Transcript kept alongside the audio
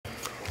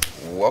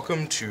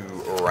welcome to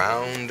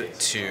round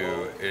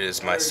 2. It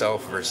is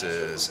myself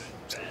versus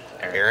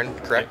Aaron,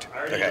 correct?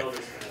 Okay.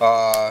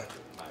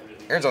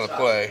 Aaron's on the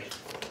play,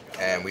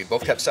 and we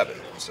both kept 7,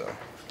 so.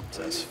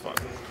 That's fun.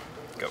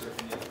 Go.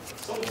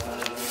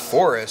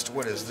 Forest,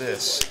 what is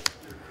this?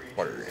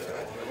 What are you gonna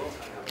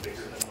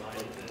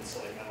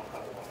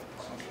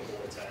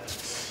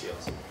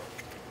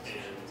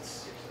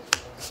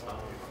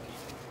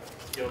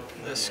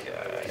This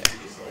guy.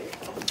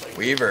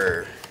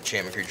 Weaver.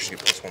 Enchantment creatures get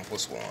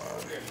 +1/+1.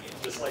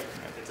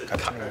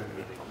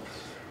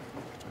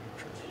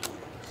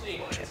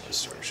 Enchantment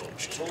Source.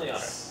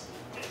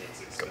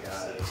 Go.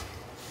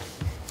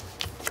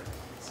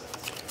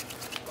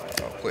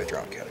 Play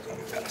Drown Catacomb.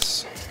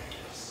 Pass.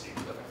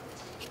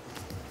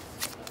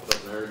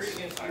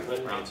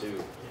 Round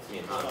 2. Me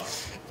and Hot.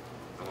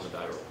 I want to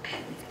die roll.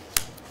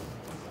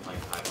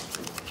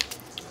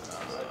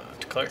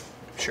 Declare.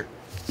 Sure.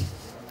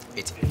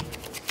 18.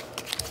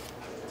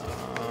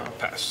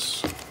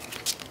 Pass.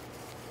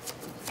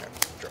 Okay,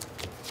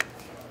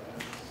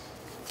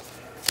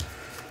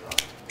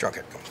 draw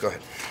Catacomb. Go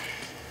ahead.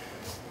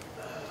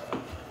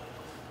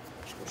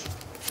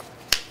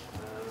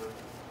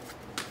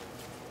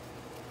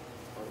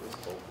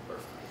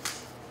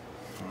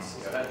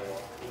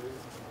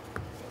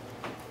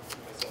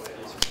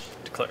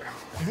 Declare.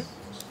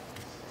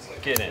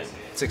 Get in.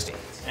 16.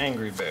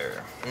 Angry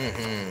Bear.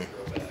 Mm-hmm.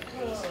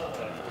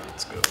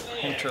 Let's go.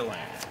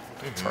 Hinterland.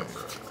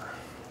 Harper.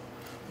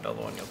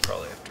 Another one you'll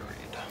probably have to read.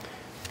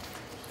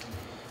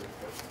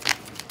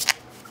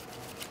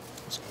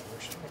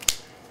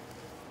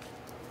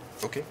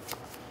 Okay.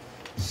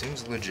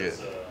 Seems legit.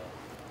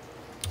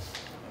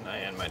 And I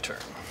end my turn.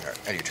 Alright,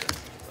 end your turn.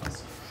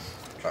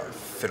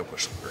 Fiddle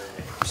push.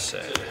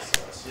 Sad.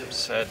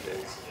 Sad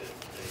day.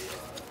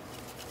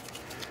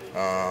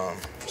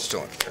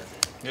 Still on your turn.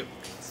 Yep.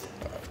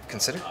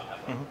 Consider?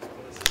 Mm-hmm.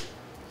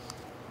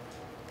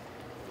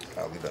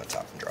 I'll leave that on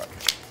top and draw it.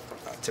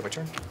 Take my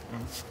turn.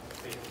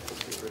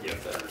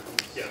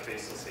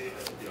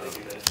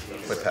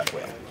 Play Pat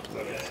Whale.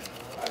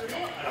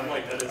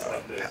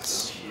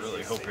 Pass.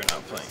 Really hope you're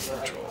not playing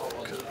control,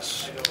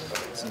 because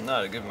it's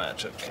not a good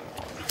matchup.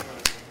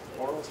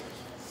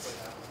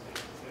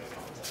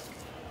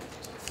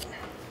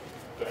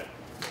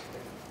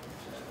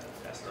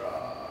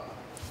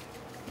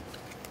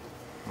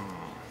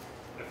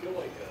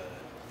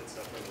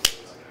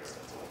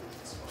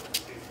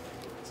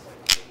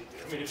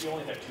 I mean, if you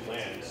only have 2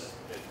 lands,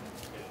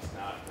 it's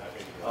not that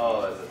big.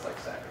 Oh, it's like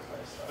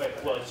sacrifice.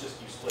 But, well, it's just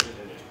you split it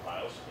into 2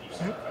 piles, and you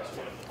sacrifice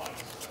one of the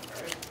piles.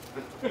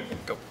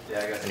 Go. Yeah,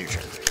 I got End your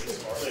turn.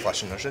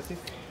 Flash and Notion Thief?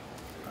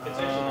 It's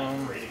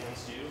actually great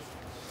against you.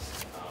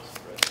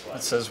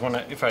 It says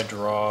if I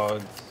draw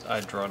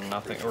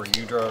nothing, or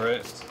you draw,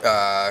 right?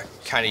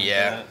 Kinda,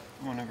 yeah.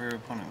 Whenever your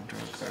opponent would draw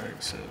a card,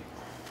 except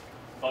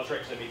I'll try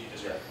because I made you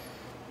discard.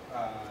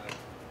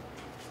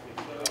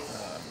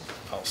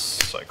 I'll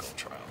cycle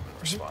trial in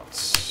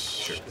response.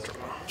 Sure. Draw.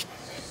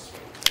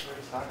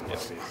 Yep.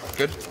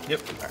 Good?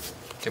 Yep. Alright,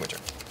 take my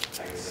turn.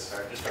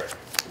 Discard.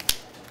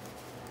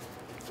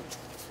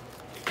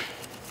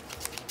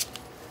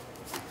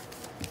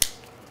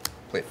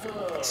 Play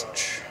Fiddle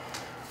Passage.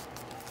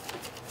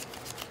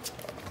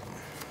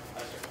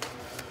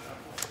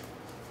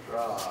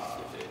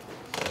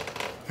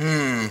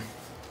 I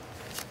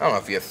don't know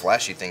if you have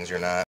flashy things or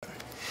not.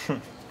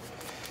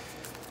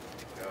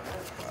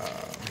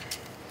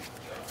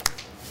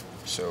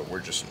 So we're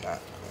just not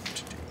going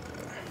to do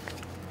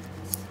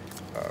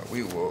that.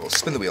 We will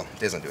spin the wheel.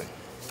 Days not doing.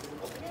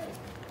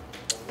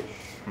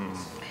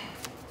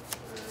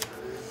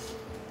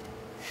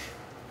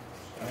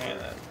 Man,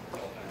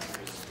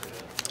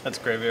 that's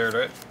graveyard,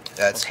 right?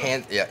 That's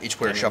hand. Yeah, each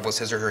player shuffles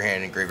his or her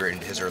hand and graveyard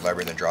into his or her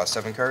library, then draws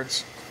 7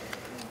 cards.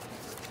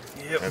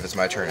 Yep. And if it's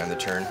my turn, end the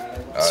turn.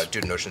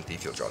 Due to Notion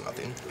Thief, you'll draw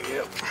nothing.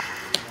 Yep.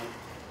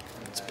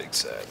 It's big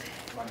sad.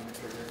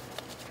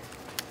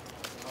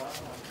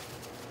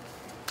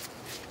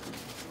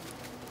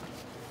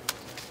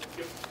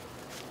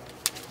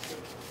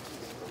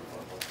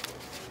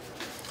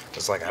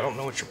 It's like, I don't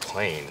know what you're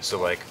playing. So,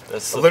 like,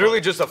 That's literally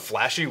just a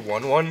flashy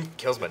 1/1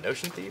 kills my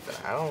Notion Thief, and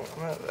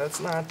that's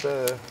not,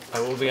 I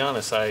will be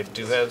honest, I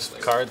do have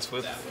cards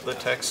with the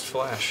text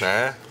flash.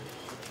 Nah.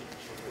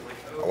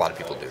 A lot of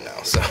people do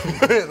now, so,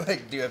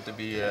 like, do have to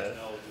be,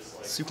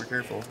 super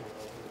careful.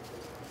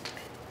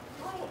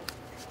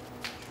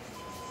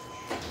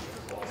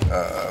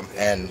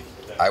 And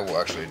I will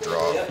actually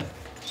draw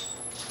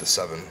the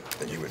 7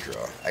 that you would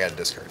draw. I gotta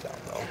discard down,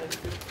 though.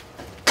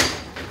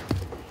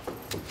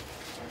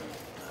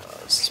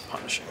 This is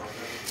punishing.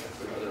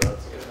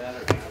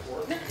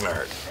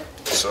 Alright,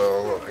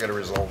 so I gotta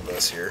resolve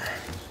this here.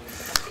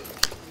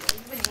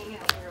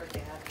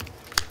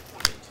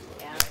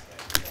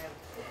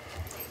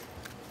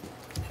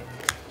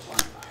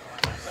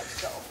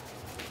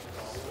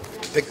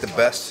 Pick the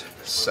best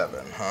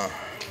 7, huh?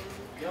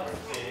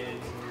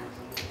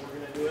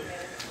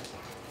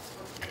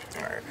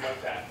 Alright.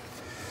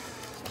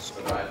 So,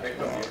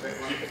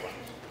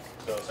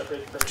 So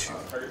separate from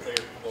target player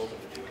goes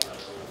into two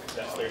piles.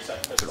 That's their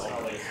set. That's all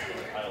like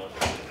a pile of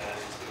it.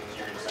 And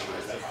you're going to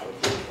summarize that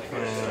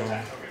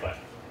pile.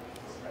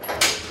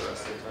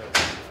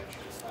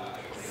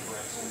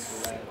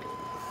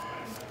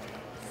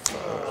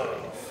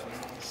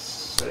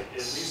 But at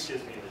least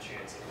gives me the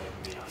chance of like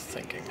maybe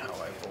Thinking how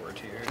I board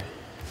here.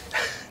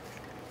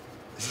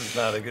 This is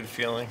not a good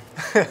feeling.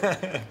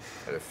 I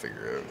gotta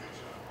figure out.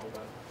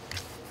 I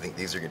think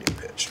these are getting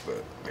pitched,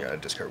 but I gotta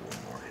discard one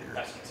more here.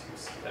 that's two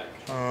stack.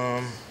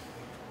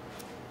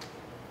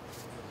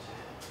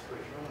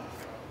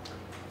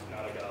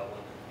 Not a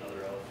goblin,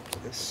 another elf.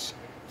 This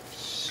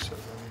 7.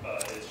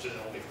 It's just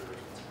only for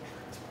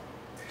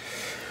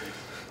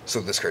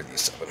So discard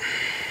these 7.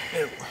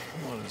 Yep.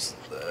 What is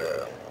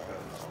that?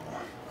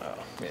 Oh,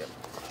 yeah.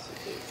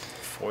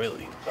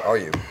 Foily. Are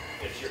you?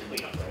 it's your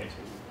cleanup, right?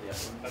 Yeah.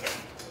 Okay.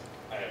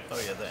 I have Oh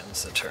yeah, that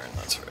ends the turn.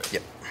 That's right.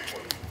 Yep.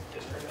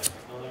 discard that.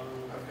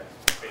 Okay.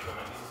 Faithful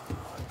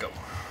Knight. Go.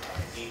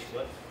 Each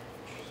flip.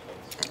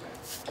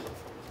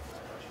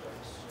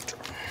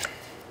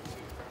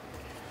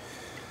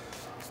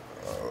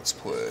 Let's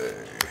play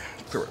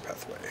Clear Red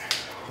Pathway.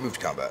 Move to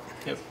combat.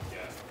 Yep. Yeah.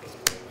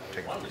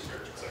 Take One it.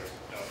 discard. Sorry.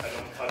 No, I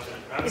don't touch it.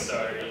 I'm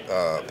sorry.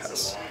 Pass.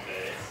 It's a long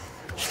day.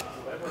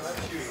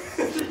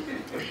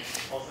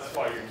 That's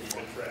why you're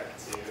keeping track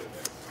too.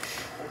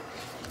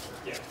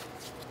 Yeah.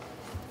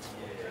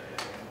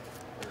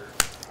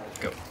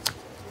 Go.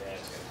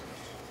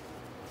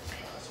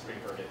 Spring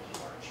Verdict in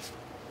March.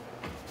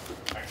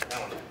 Alright,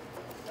 that one.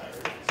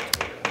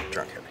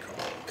 Dragon card.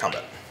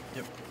 Combat.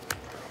 Yep.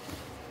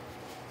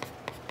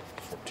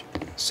 14.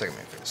 Second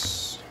main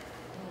phase.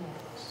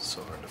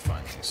 So hard to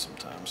find these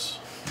sometimes.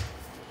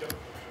 Go.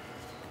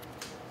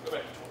 Go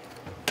back to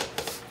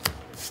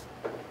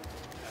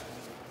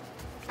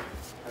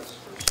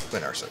 20.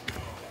 Dimir Narset.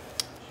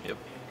 Yep.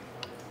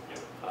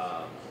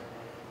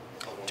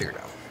 Take her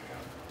down.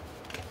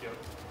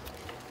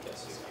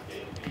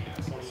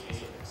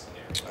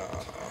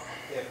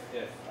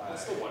 Yep.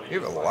 What's the one? You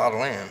have a lot of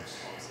land.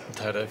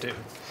 That I do.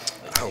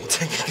 I will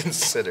take and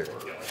consider.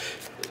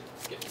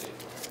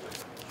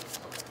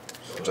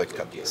 Would you like to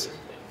cut these?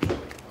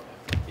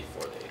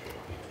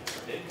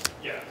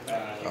 Yeah.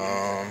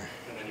 Um,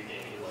 And then you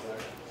gain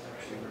 11.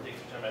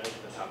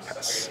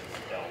 Pass.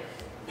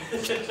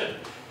 It's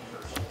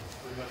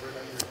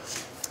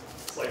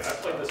like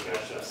I've played this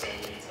matchup so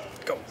many times.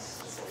 Go.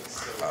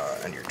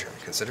 End your turn.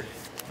 Consider.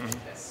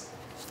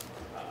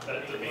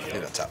 That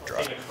Hit on top.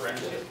 Draw.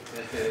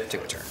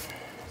 Take a turn.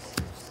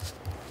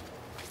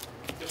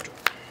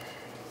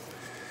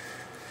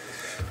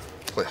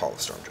 Play Hall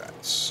of Storm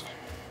Giants.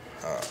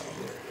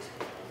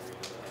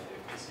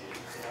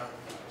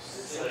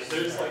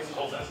 There's like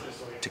hold that.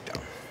 Tick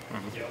down.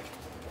 Yeah.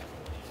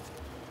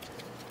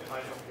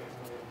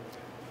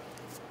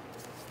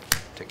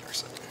 Take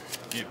Narset.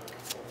 Yep.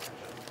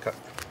 Cut.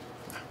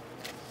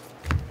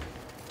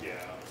 Yeah.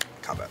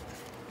 Combat.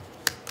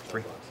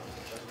 3.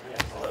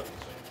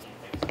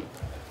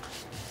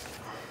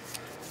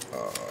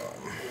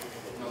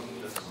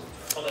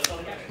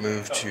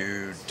 Move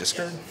to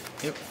discard.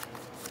 Yep.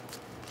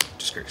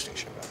 Discard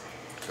Extinction Event.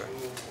 Okay.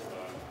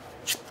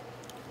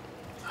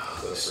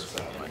 This is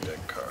my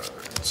deck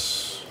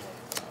cards.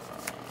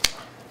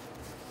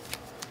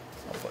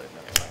 I'll play it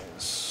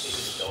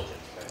anyways.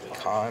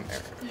 Chimera.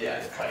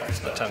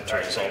 Attempt to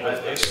resolve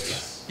at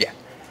least. Yeah.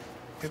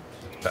 Yep.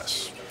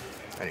 Pass.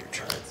 End your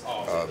turn.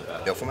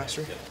 Baleful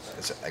Master.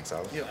 Is it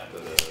exile? Yep.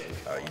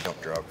 You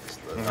don't draw because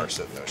the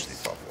Narset knows the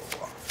blah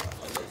blah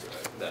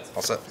blah.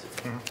 All set.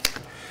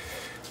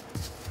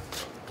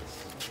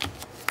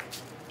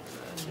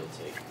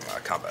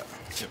 Combat.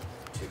 Yep.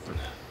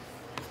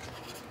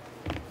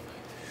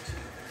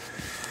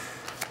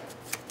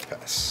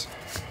 Pass.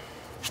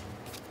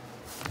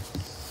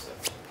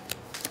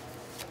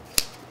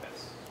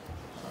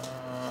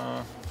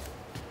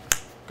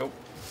 Go.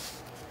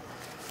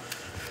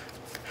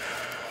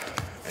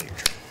 End your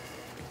turn.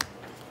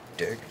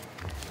 Dig.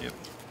 Yep.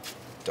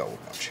 Double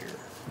punch here.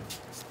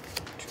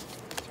 2, 3,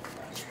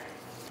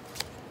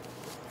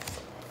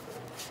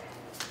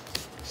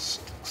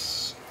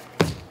 6.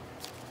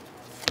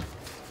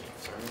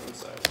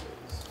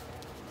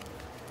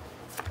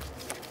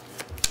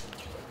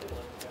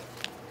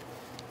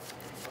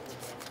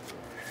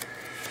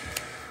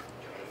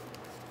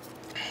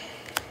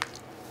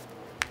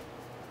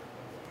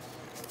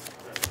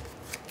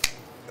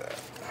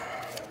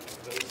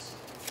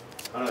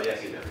 Oh no,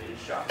 yes, you never. You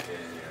shot in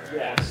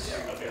your. Yes.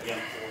 Yeah. Okay. Yeah.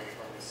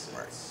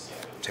 Alright.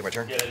 Take my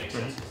turn. Yeah, that makes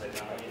sense because I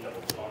now need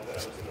double talk that I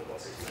was in the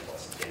plus 16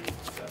 plus 10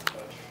 that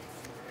touch.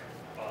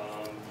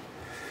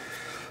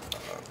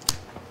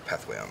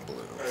 Pathway on blue.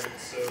 Alright,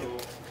 so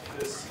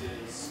this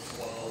is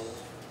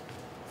 12.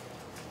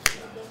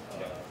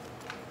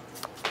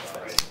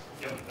 Alright,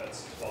 yep,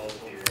 that's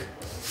 12 here.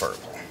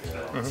 Purple.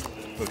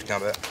 Move to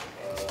combat.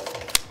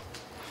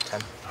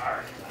 10.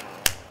 Alright.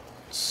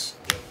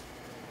 Yep.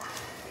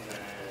 And then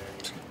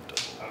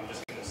I'm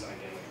just gonna assign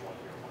damage 1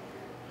 here, 1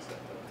 here. Is that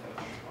the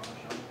touch?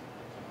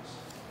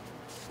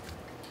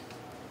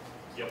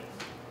 Yep. And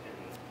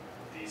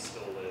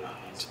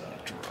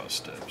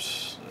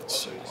steps. That's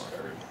so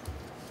awkward.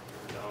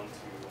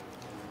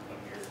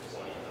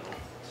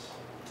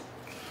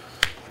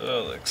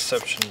 Oh, the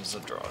exception is the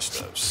draw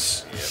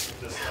steps.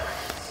 Yep.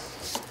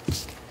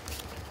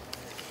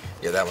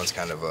 Yeah, that one's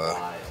kind of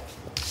a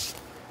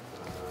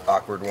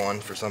awkward one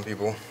for some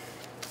people.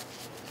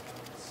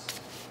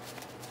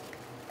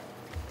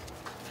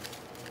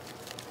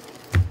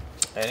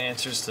 I had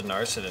answers to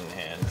Narset in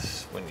hand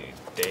when you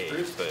date,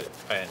 but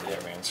I didn't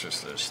have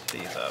answers to this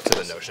thief out. To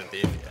the Notion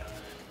Thief.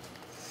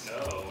 Yeah. No.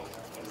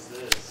 What is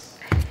this?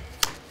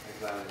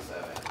 Examine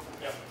 7.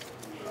 Yep.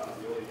 Oh, I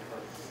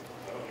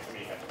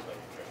mean, you have to play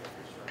treasure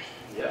first.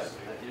 Yes,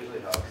 that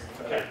usually helps.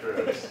 Okay.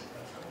 Treasures.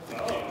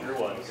 Oh, your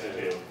one's gonna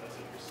do. That's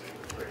interesting.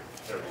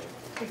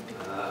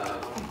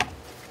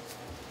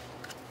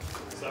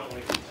 It's not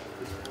only.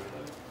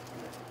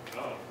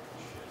 Oh.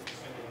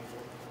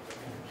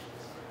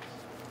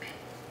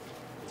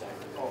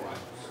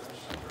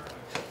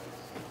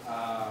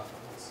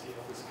 Let's see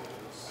how this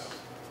goes.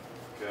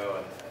 Go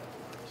ahead.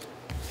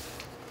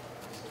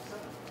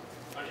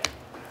 Oh, yeah.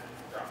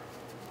 Draw.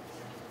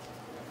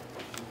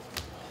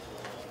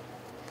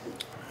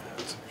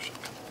 That's actually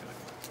kind of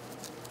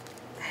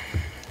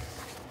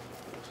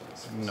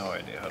good. No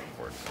idea how to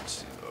board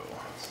against you though.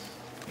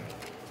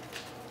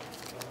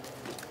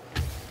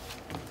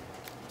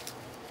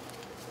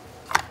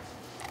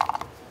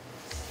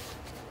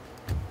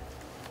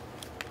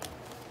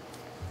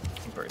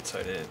 Bright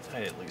side,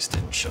 I at least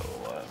didn't show a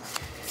lot.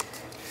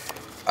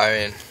 I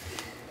mean,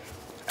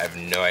 I have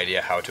no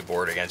idea how to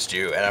board against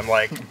you, and I'm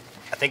like,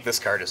 I think this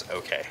card is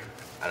okay,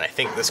 and I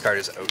think this card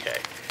is okay,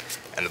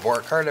 and the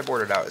card I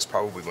boarded out is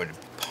probably going to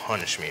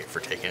punish me for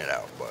taking it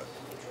out, but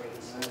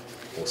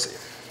we'll see.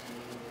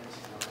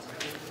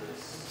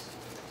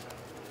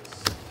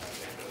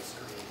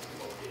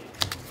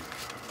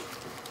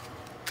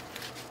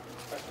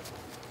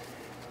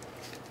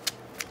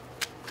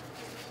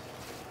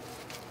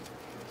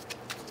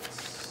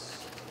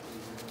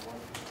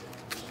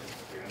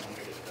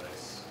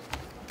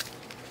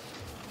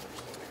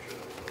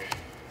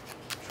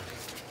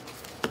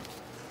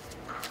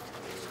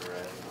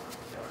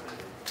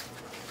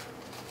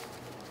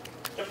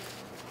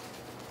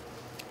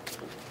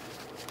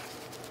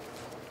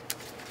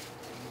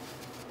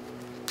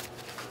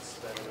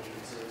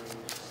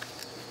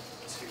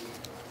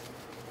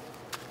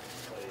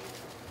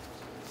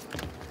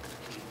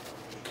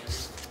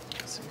 These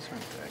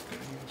aren't that good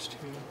against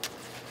you.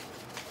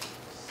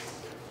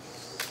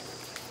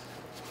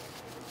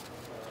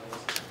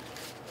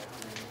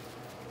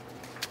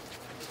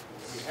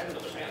 You had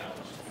another mana.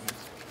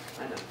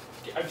 I know.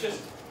 I've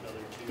just another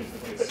 2.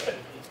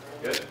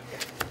 Good.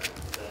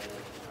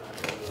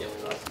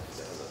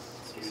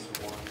 Use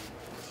 1.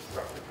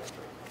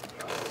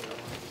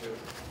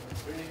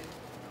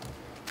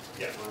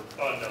 Yeah.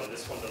 Oh no,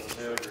 this one doesn't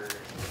trigger.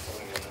 It's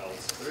only one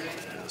else. 3.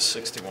 Yeah,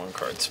 61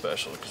 card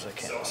special because I So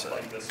can't I'm decide.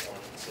 playing this one.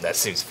 So That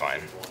seems fine.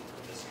 one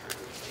for this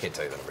trigger. Can't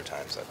tell you the number of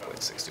times I've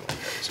played 61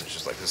 cards. It's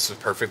just like, this is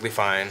perfectly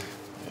fine.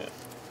 Yeah.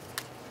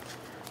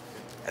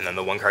 And then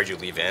the one card you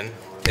leave in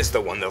is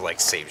the one that like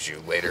saves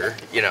you later,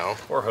 you know?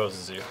 Or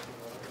hoses you.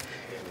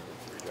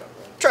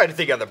 Try to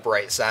think on the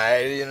bright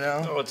side, you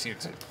know? Oh, it's you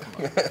too.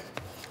 Come on.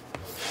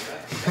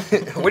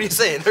 What are you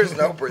saying? There's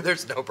no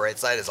bright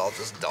side. It's all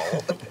just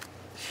dull.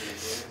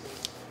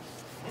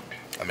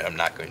 I mean, I'm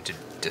not going to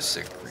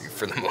disagree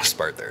for the most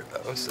part there,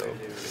 though. So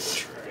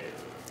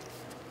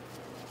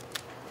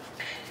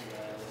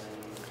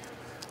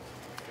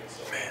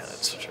Man,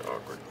 that's such an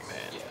awkward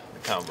man. The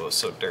combo is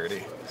so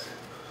dirty.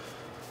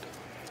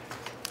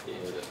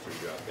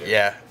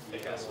 yeah,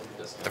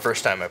 the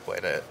first time I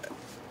played it,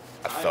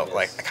 I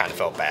kind of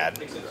felt bad,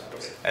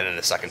 and then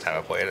the second time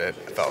I played it,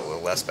 I felt a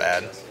little less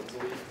bad.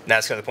 And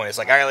that's kind of the point. It's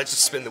like, all right, let's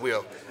just spin the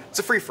wheel. It's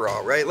a free for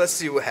all, right? Let's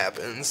see what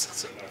happens.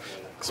 So,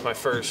 Because my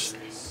first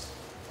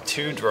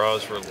 2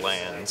 draws were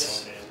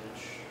lands.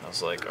 I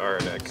was like,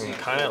 alright, I can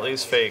kind of at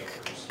least fake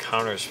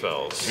counter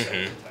spells.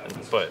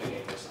 But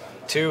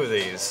 2 of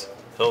these,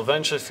 he'll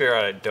eventually figure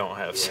out I don't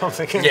have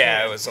something in yeah,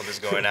 hand. it was something's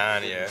going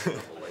on. Yeah.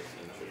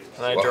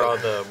 And I draw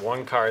the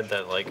one card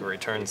that like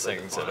returns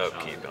things at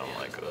upkeep, and I'm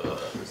like, ugh.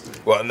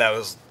 Well, and that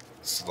was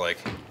like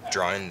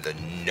drawing the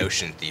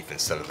Notion Thief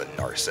instead of the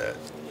Narset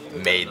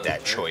made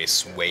that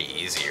choice way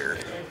easier.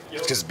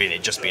 Because being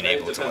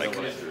able to like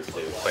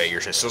play your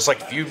shit. So it's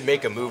like if you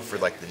make a move for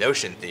like the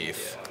Notion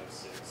Thief,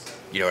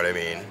 you know what I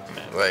mean?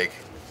 Like,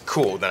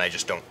 cool. Then I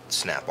just don't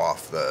snap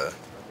off the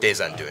Days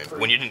Undoing. But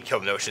when you didn't kill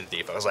the Notion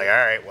Thief, I was like, all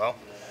right, well,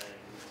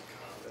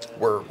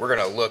 we're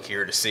gonna look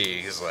here to see.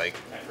 Because like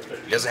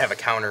he doesn't have a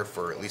counter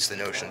for at least the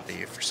Notion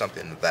Thief or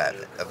something of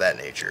that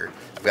nature.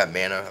 I've got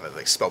mana. I have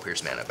like Spell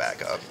Pierce mana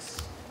back up.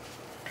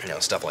 You know,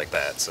 stuff like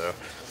that. So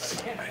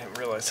I didn't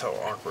realize how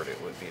awkward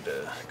it would be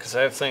to, because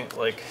I think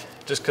like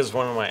just because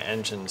one of my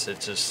engines,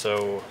 it's just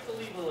so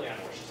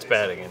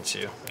bad against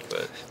you,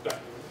 but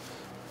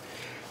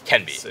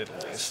can be. it's at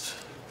least.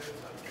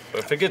 But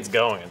if it gets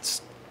going,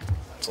 it's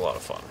a lot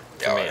of fun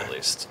for Oh, me yeah. at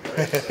least.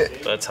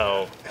 That's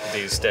how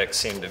these decks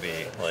seem to be,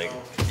 like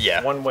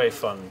Yeah. one way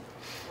fun.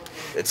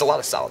 It's a lot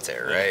of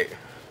solitaire, right?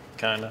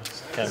 Kinda.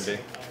 Can be.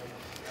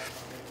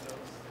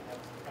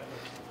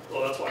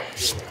 Well, that's why.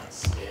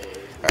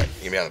 Alright,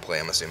 you gonna be on the play,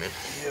 I'm assuming.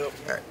 Yep.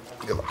 Alright,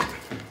 good luck.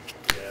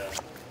 Yeah.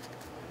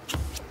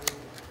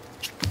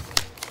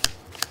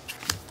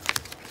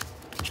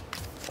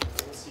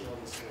 We'll see how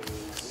this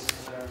goes.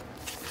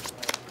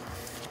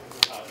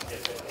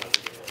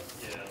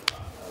 Yeah.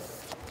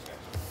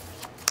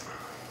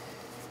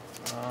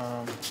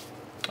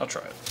 I'll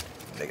try it.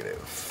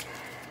 Negative.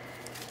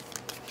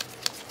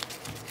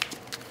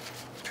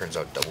 Turns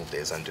out double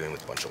days undoing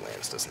with a bunch of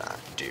lands does not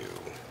do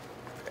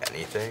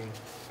anything.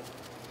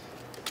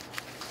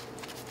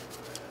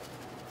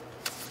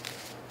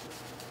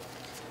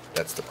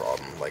 That's the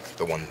problem. Like,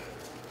 the one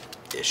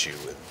issue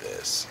with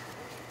this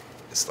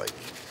is, like,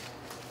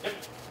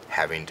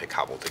 having to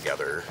cobble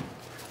together.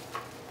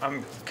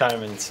 I'm kind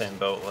of in the same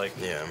boat. Like,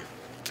 Yeah.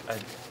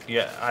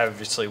 I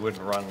obviously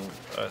wouldn't run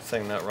a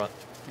thing that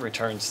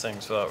returns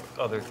things without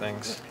other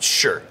things.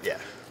 Sure, yeah.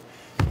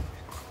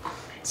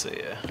 So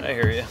yeah, I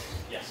hear you.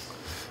 Yes.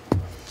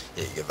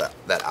 Yeah, you get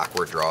that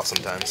awkward draw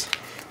sometimes.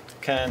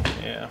 Can,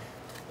 yeah.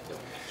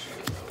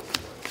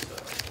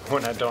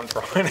 When I don't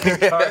draw any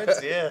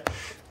cards, yeah.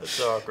 That's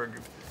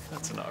awkward.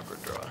 That's an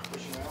awkward draw.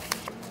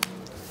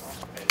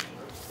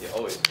 You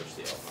always push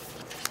the L.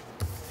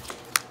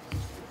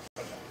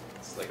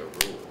 It's like a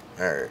rule.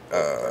 Alright,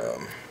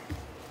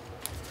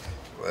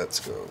 let's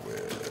go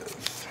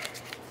with...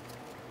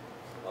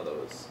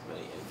 Although it's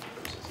many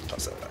inverses.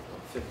 Toss that back.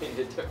 Made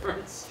a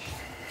difference.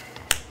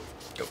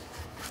 Go.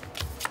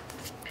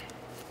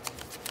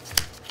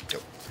 Go.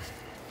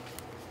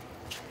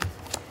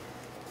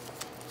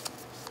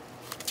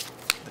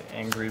 The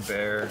angry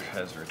bear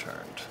has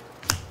returned.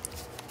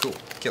 Cool.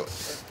 Kill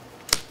it.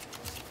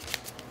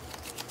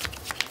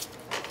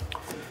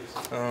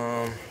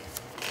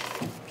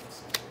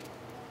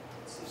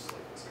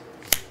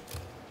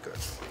 Good.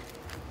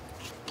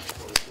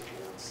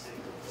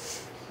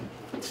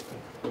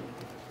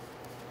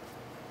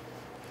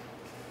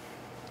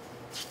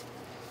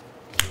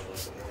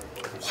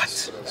 What?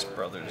 His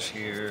brother's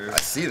here. I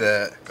see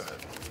that. Go ahead.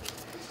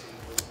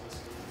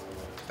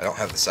 I don't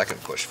have the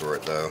second push for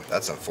it though.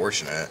 That's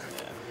unfortunate.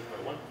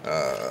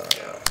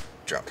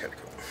 Drop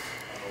catacomb.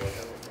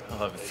 I'll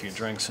have a few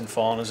drinks and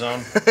fall on his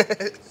own.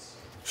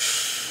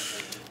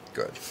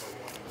 Good.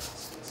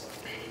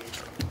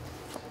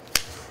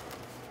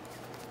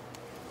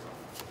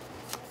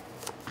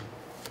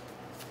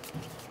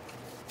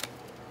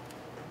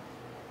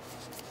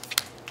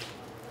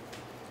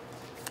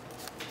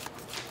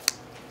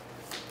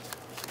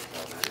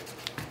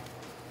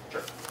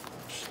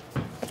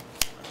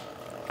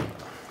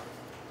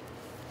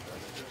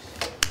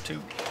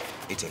 Two.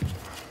 18.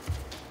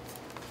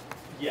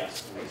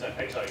 Yes.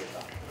 I saw your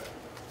thought.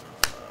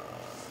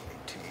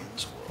 18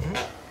 as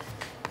well.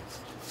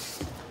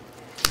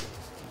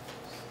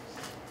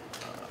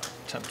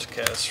 Attempt to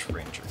cast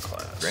Ranger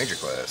class. Ranger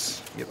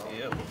class. Yep.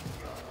 Yep.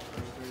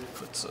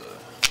 Puts a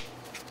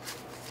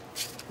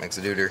Makes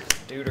a duder.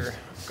 deuter.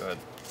 Go ahead.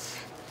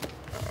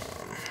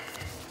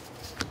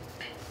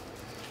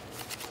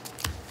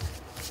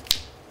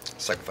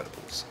 Sacrifice the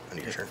pools. I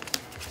need your turn.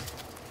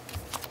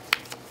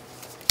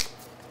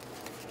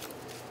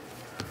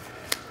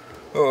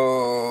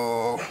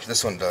 Oh,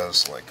 this one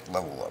does like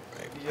level up.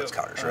 Maybe. That's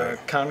counters, right?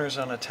 Counters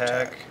on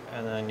attack,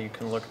 and then you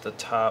can look at the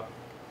top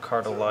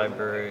card of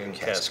library and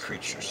cast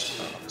creatures.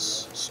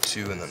 It's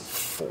 2 and then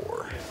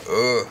 4.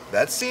 Ugh,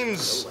 that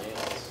seems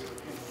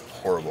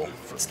horrible.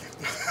 It's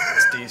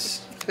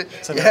decent.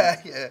 It's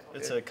Yeah.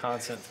 It's a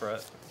constant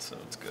threat, so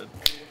it's good.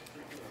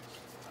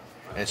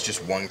 And it's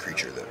just one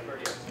creature that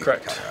you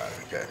Correct. can counter on.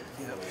 Okay.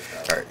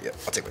 Alright, yeah,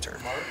 I'll take my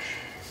turn.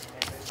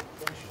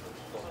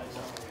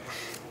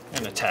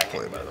 And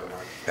attacking, by the way.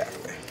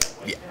 Pathway.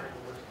 Yeah.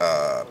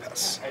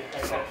 Pass.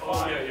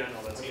 Oh, yeah,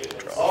 no, that's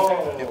good.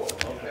 Oh,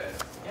 okay.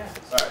 Yeah.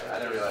 Sorry, I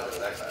didn't realize it was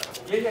that side.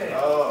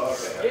 Yeah. Oh,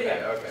 okay.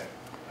 Yeah. Okay.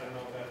 I don't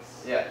know if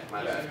that's. Yeah,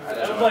 my bad. I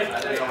didn't I'm know. like,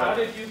 I didn't know how how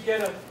did you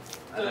get a?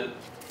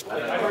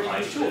 I've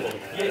already used 2 of them.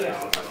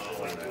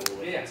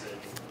 Yeah.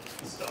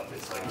 Stuff.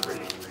 It's like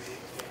pretty.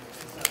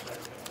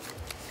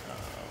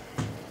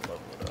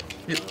 Level it up.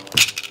 Yep.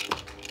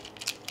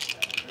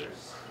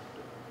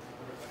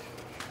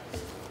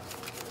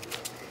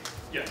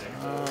 Yeah.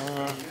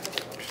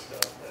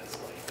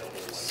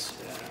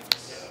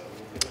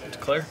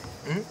 Declare.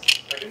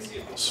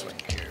 Mm-hmm. I'll swing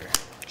here.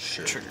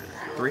 Sure. Trigger.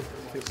 3.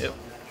 Yep.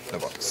 No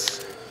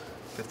box.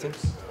 15.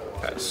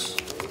 Pass.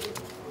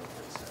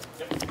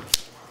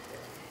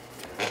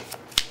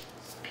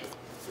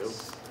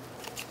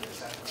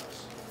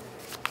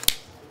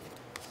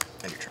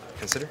 And your turn.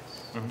 Consider.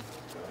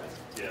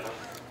 Yeah.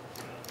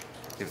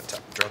 Leave it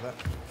top. Draw that.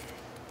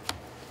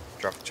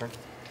 Drop the turn.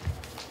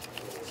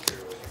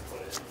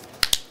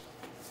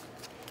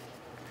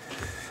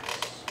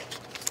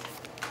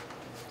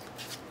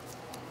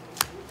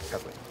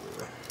 Pathway.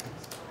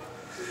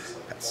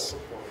 Pass.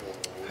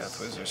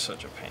 Pathways are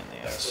such a pain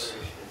in the ass.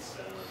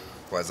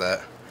 Why's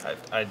that?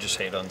 I just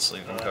hate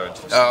unsleeving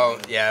cards. Oh,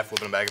 yeah,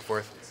 flipping them back and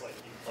forth.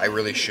 I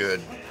really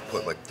should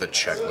put like the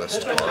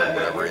checklist or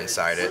whatever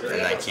inside it, and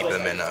then keep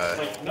them in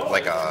a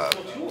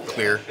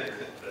clear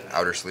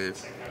outer sleeve.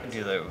 I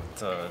do that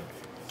with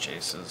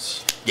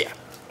Jace's. Yeah.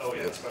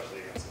 Yep.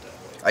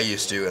 I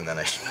used to, and then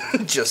I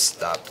just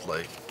stopped.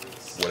 Like,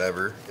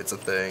 whatever, it's a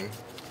thing.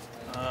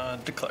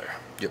 Declare.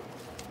 Yep.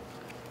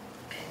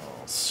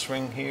 I'll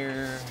swing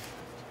here,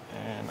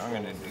 and I'm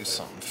gonna do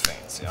something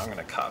fancy. I'm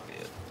gonna copy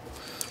it.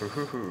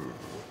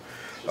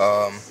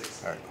 All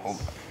right, hold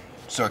on.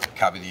 So I can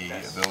copy the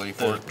ability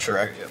for it,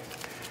 correct?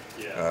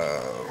 Yep.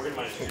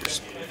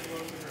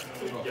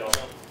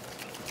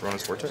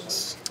 Throne's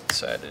Vortex.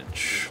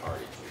 Savage.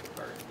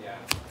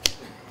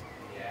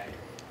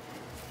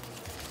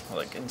 I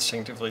like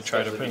instinctively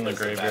try to put in the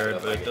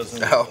graveyard, but it doesn't.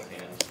 No.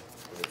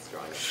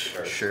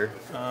 Sure.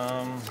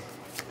 I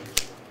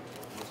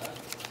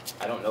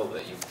don't know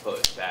that you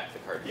put back the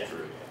card you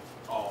drew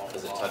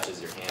because it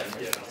touches your hand.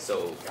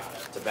 So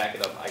to back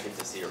it up, I get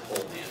to see your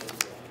whole hand.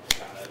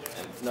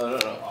 And no,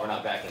 we're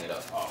not backing it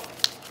up.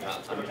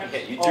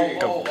 Okay, you drew your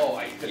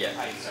yeah.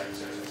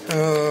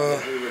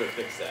 We would have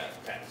fixed that.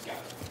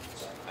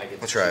 I get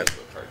to Let's see try it.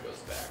 what card goes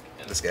back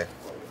and This guy.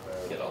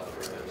 get all the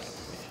random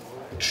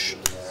information.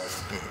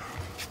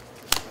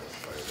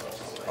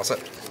 All set.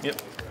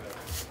 Yep.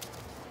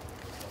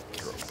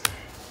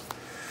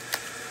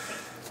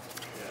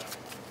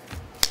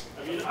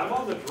 I mean, I'm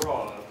on the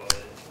draw,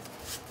 but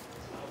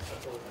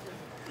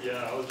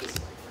yeah, I was just.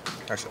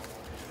 Excellent.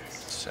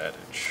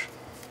 Savage.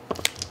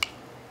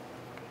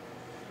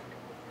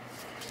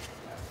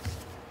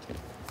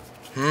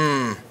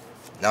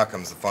 Now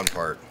comes the fun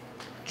part.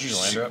 Did you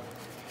land drop?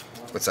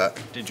 What's that?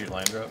 Did you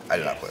land drop? I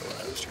did not play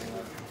one this turn.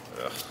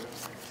 Ugh.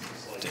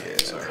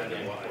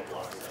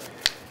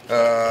 Yeah.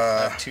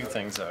 I have 2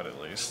 things out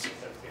at least.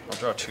 I'll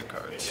draw 2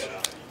 cards.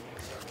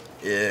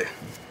 Yeah.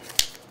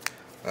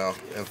 Well,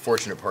 the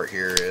unfortunate part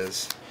here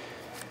is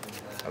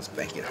I was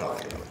banking on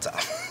it on the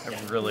top. I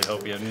really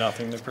hope you have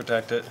nothing to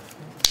protect it.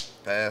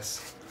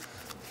 Pass.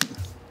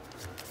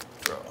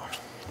 Draw.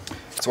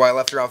 That's why I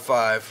left around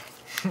 5.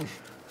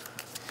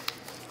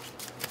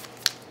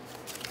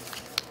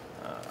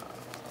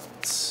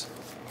 Let's see.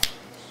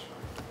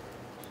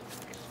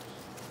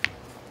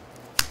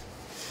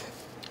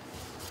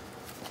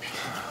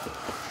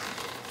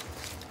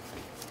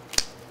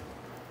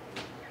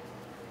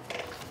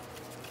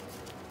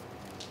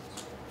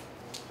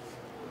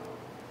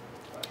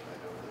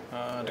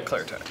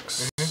 Declare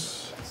tax.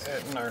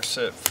 At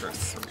Narset for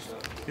 3.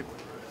 Yep.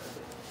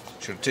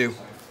 Should have 2.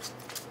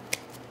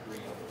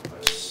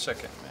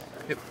 Second man.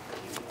 Yep.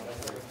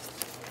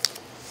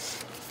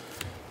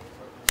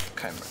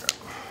 Chimera.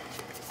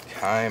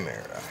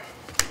 Chimera.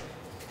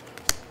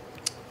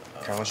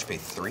 Carlos should pay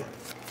 3.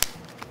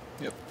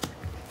 Yep.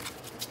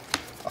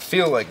 I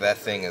feel like that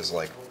thing is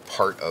like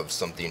part of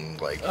something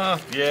like. Yeah,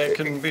 it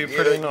can be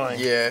pretty annoying.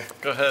 Yeah.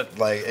 Go ahead.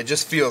 Like it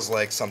just feels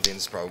like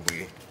something's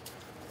probably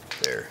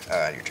there.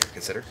 Your turn.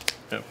 Consider.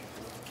 Yep.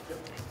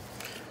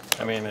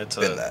 I mean, it's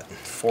Been a that.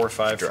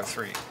 4/5 Draw. for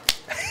 3.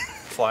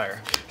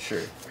 Flyer.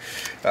 Sure.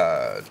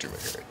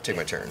 Take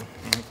my turn.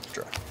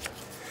 Draw.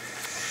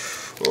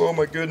 Oh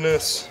my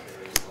goodness.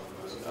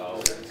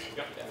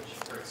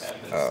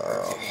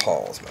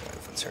 Hall's my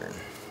life turn.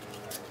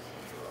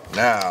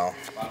 Now,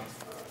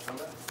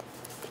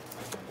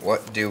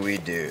 what do we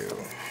do?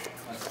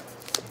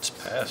 It's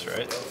pass,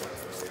 right?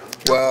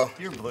 Well,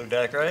 You're blue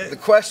deck, right? the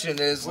question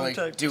is One like,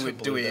 type, do two we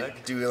blue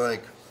deck.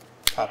 like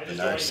pop the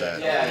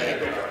Narset?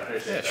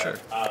 Yeah, sure.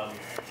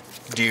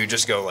 Do you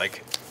just go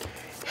like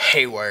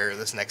haywire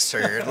this next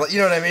turn? You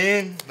know what I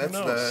mean? That's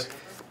knows?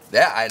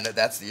 yeah, I know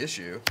that's the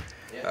issue.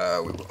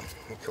 We'll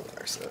kill the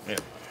Narset. Yeah.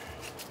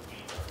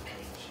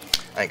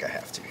 I think I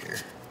have to here.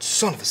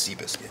 Son of a sea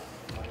biscuit.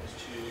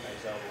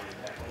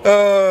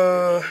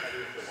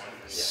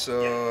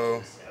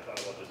 So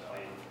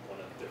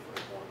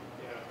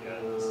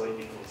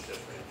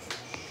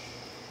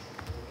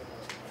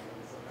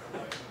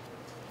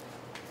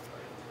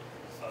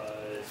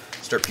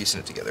start piecing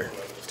it together.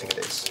 Take a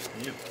days.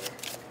 Yep.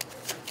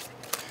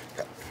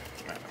 Okay.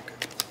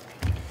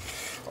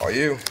 All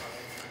you.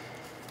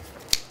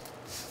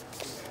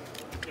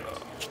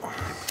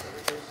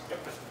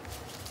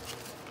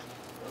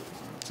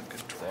 That's a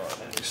good draw,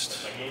 at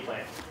least.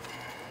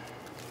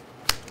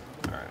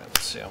 Alright,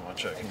 let's see how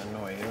much I can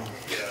annoy you.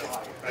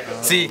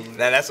 See,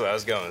 that's what I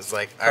was going. It's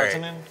like, all Cards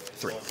right, in?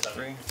 3.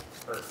 3.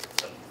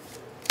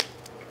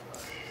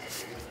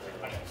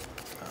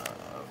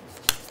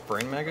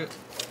 Brain Maggot?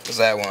 What's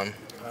that one?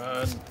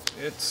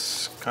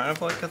 It's kind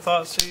of like a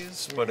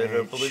Thoughtseize, but it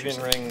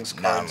Oblivion Rings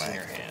cards in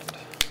your hand.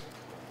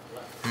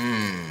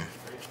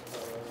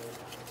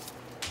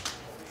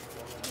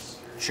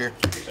 Sure.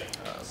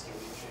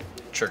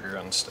 Trigger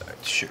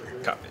unstacked. Sure.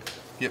 Copy it.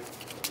 Yep.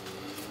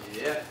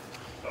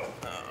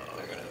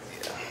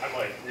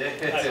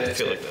 I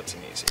feel like that's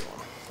an easy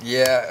one.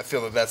 Yeah, I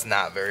feel like that's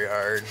not very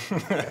hard.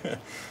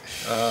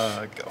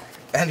 Go.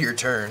 End your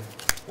turn.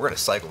 We're gonna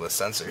cycle this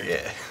sensor.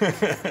 Yeah.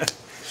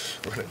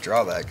 We're gonna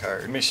draw that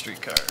card. Mystery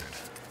card.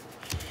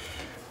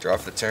 Draw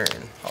off the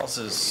turn. Halls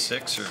is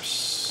 6 or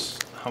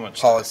How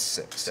much? Hall is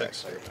 6.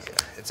 6. Yeah,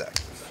 it's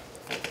active.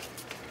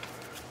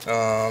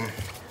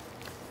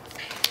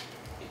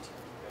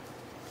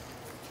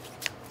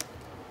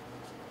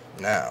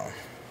 Now,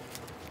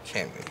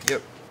 can we?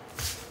 Yep.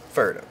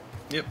 Fire it up.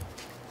 Yep.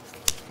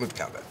 Move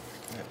to combat.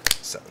 Yep.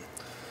 7.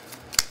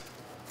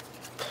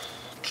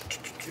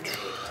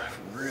 I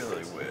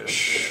really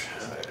wish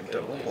I had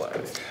double black. I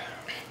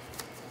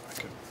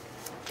could.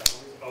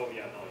 Oh,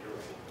 yeah, no, you're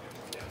right.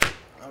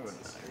 Yeah. I wouldn't.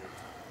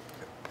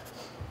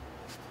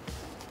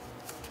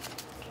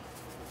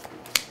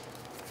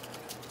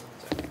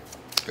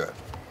 Go ahead.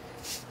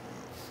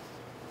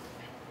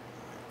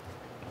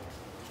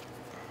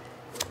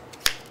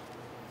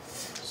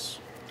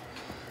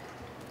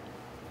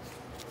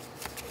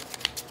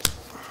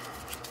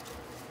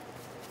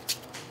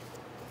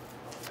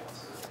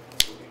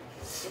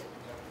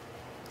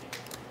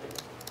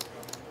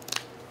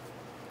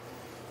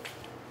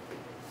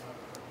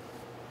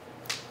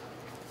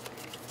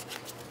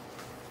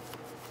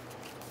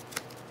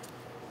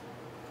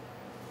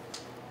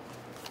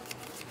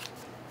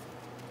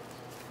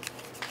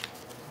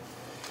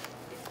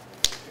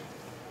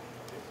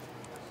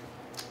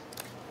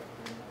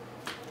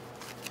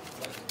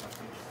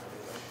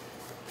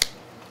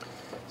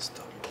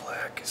 Still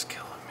black is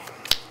killing me.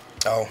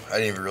 Oh, I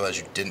didn't even realize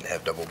you didn't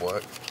have double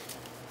black.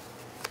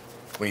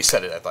 When you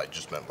said it, I thought it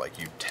just meant like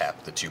you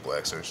tapped the 2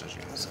 black sources.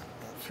 You know?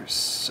 For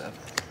 7.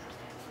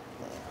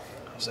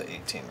 I was at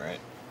 18, right?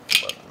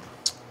 11.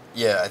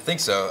 Yeah, I think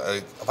so. I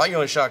thought you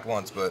only shocked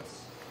once, but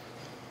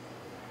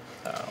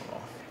I don't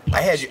know.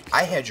 I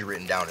had you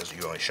written down as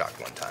you only shocked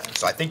one time,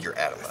 so I think you're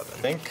at 11. I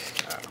think.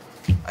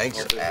 I think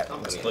you're at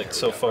 11. Company. Like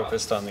so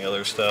focused on the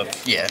other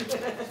stuff. Yeah.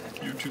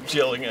 YouTube's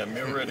yelling at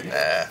me already.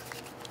 Nah.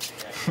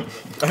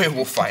 I mean,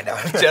 we'll find out.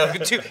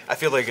 I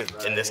feel like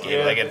in this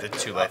game, like if the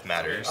 2 life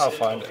matters. I'll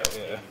find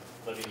it.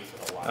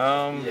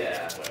 Yeah.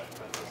 Yeah.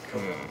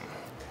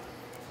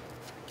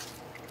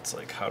 It's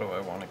like, how do I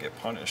want to get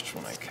punished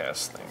when I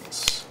cast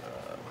things?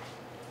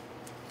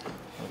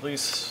 At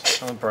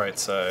least on the bright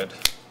side,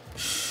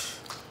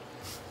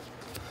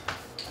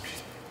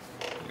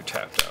 you're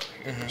tapped out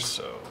here.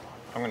 So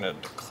I'm gonna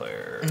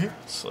declare.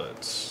 So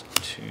that's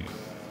 2,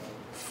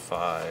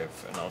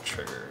 5, and I'll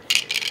trigger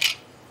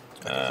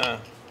here.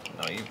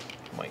 No, you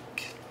might.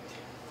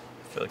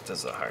 I feel like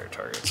there's a higher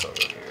target, so I'll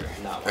go here.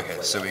 Not Okay,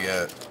 so we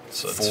got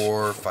So it's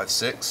 4, 5,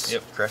 6.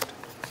 Yep. Correct.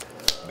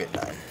 We got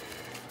 9.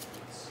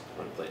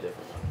 Want to play a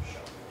different one?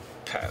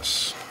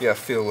 Pass. Yeah, I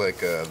feel like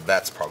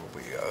that's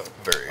probably a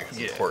very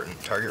Yeah.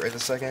 important target right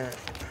this second.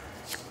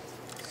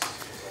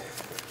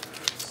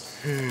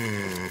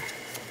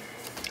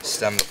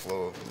 Stem the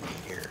flow of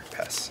bleeding here.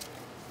 Pass.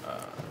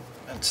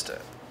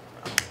 Instead.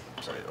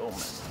 Sorry, Omen.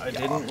 I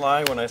didn't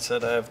lie when I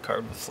said I have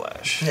card with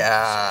flash.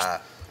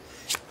 Yeah.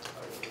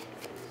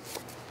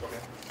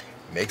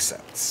 Makes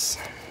sense.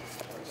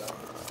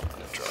 I'm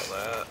gonna draw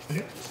that.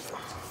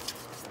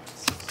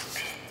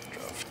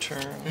 Draw for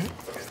turn.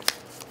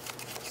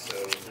 So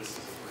this is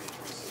a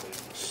 3/3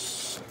 solution.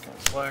 Second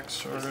black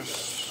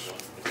source.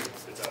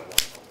 It's at 1.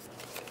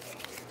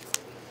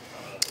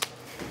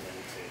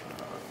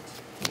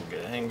 We'll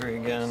get angry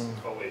again.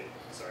 Oh, wait,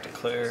 sorry.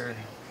 Declare.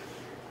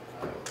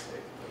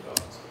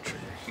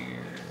 Trigger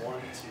here.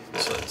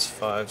 So it's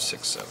 5,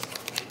 6, 7.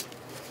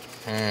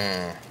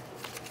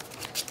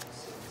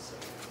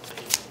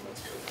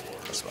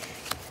 That's fine.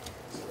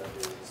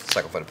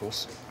 Cycle fighter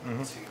pools.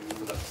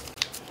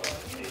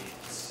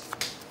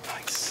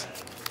 Nice.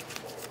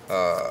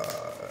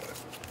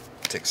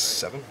 Takes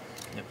 7.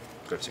 Yep.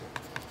 Go to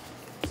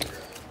 2.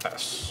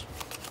 Pass.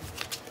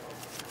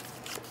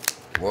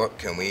 What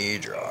can we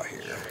draw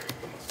here?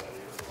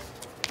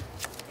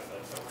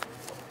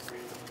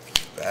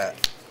 That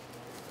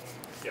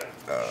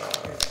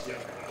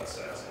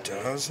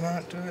does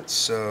not do it,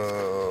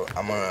 so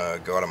I'm gonna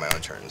go out on my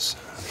own turns.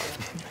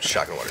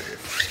 Shotgun water here.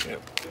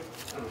 Yep.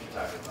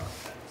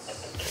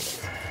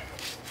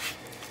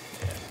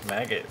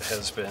 Maggot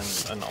has been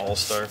an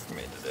all-star for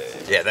me today.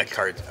 Yeah, that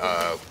card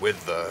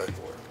with the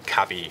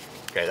copy.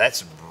 Okay,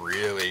 that's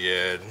really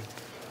good.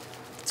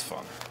 It's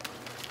fun.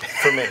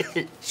 For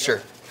me.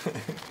 Sure.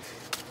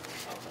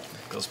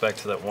 Goes back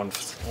to that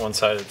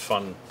one-sided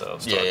fun that I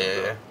was talking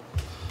about.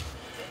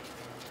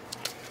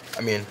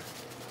 I mean,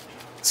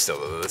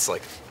 still, it's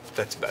like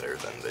that's better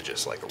than the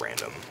just like a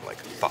random like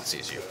thought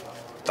sees you.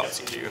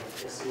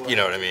 You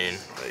know what I mean?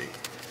 Like,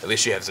 at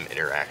least you have some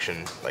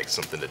interaction, like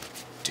something to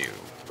do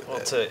with Well,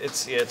 it.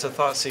 it's a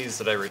thought seize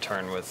that I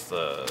return with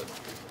the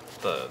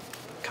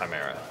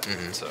Chimera,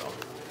 so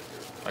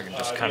I can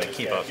just kind of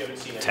keep up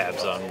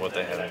tabs on what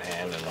they have in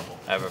hand and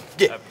have a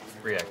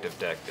reactive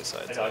deck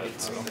besides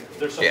that.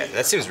 So. Yeah,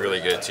 that seems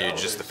really good too.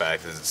 Just the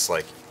fact that it's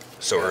like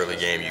so early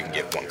game, you can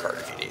get 1 card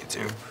if you need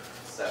to.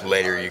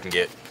 Later, you can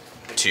get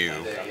 2,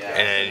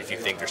 and then if you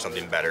think there's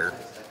something better,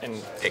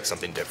 And pick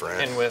something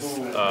different. and with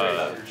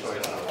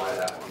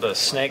the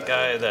snake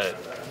guy that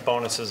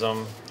bonuses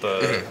them,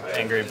 the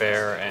angry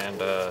bear, and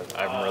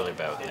I'm really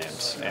bad with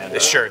names. And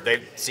Sure,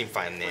 they seem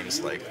fine names,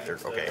 like they're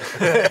okay.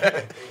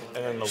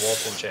 and then the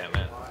wolf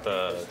enchantment.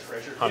 the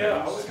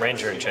hunter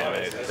ranger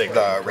enchantment. They The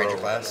can ranger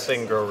grow, class? They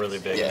can grow really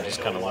big Yeah. and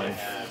just kind of win.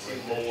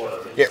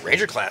 Yeah,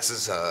 ranger class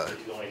is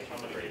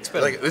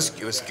like it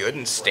was good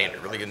in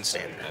standard, really good in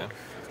standard.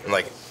 And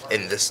like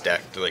in this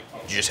deck, like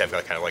you just have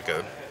like, kind of like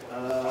a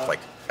like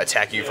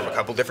attack you from a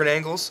couple different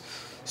angles.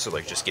 So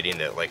like just getting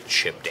that like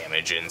chip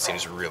damage in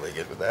seems really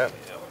good with that.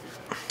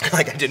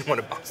 Like I didn't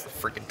want to box the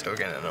freaking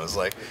token, and I was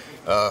like,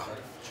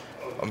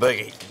 I'm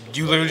like,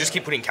 you literally just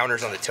keep putting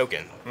counters on the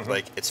token.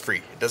 Like it's free,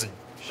 it doesn't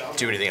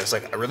do anything. I was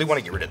like, I really want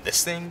to get rid of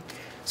this thing,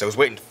 so I was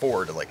waiting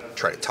 4 to like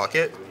try to tuck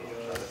it.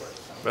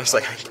 But I was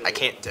like, I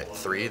can't do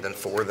 3, then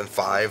 4, then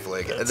 5.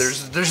 Like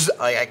there's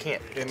like I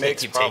can't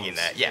keep taking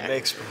that. Yeah, It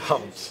makes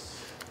problems.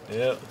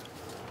 Yep.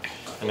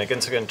 And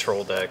against a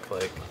control deck,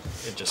 like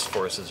it just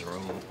forces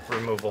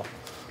removal.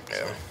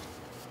 yeah.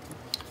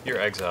 Your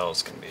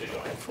exiles can be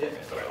annoying for me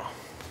though.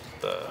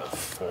 The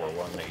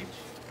 4/1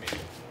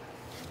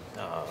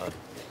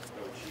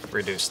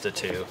 reduced to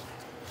 2.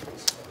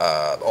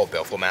 Oh,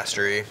 Baleful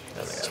Mastery. I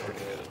think that's pretty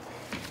good.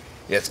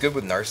 Yeah, it's good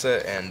with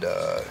Narset and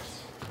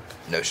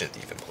Notion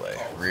Thief in play.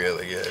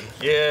 Really good.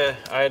 Yeah,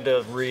 I had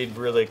to read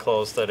really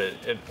close that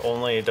it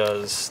only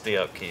does the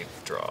upkeep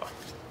draw.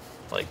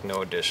 Like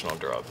no additional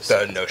draw.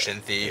 The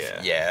Notion Thief.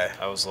 Yeah.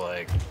 I was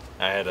like,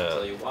 I had I'll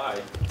tell you why.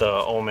 the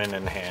Omen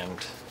in hand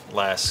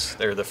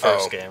the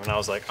first game, and I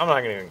was like, I'm not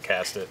gonna even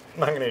cast it.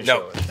 I'm not gonna even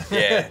show it.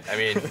 Yeah, I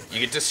mean,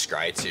 you get to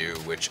scry too,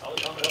 which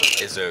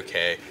is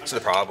okay. So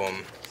the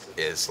problem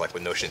is, like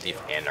with Notion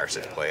Thief and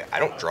Narset in play, I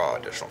don't draw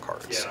additional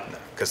cards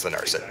because the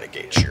Narset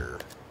negates your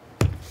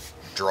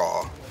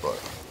draw, but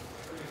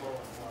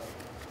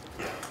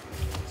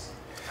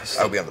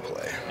I'll be on the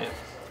play. Yeah.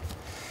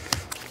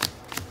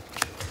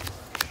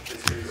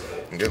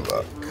 Good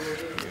luck.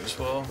 You as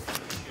well.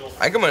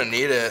 I think I'm gonna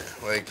need it.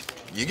 Like,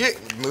 you get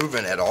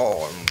moving at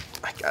all, and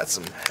I got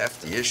some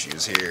hefty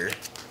issues here.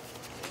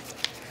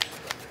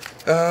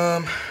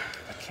 I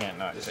can't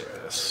not take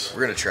this.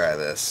 We're gonna try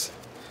this.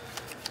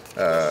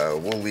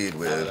 We'll lead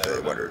with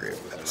the Water Grave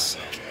Pets.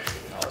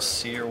 I'll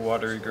see your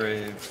watery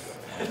grave.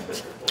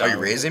 Are you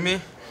raising me?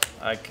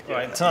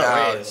 It's not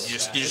No, raised. you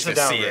just It's a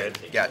gonna see downgrade.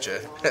 it.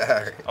 Gotcha.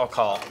 Alright, I'll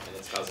call.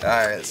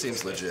 it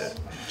seems legit.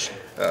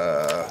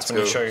 Let's When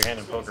you go. show your hand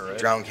in poker, right?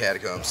 Drown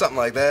Catacomb, something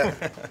like that.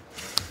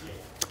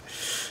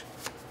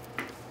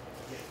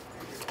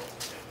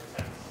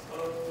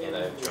 And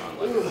I've drawn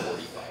like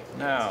 45.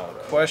 Now, the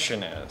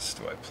question is,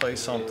 do I play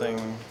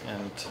something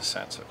into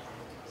censor?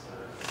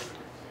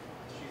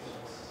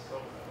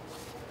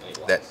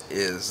 That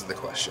is the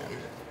question.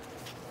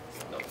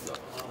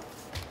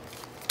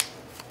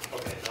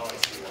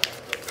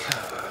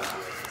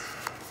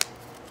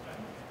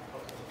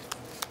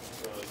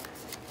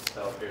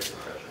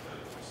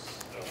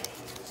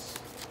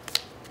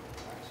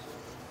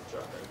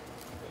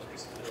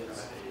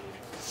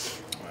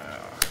 No.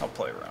 I'll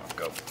play around.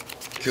 Go.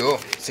 Cool.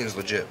 Seems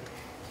legit.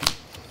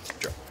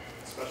 Drop.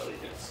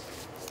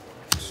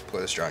 Just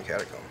play this Drown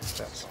Catacomb.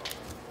 That's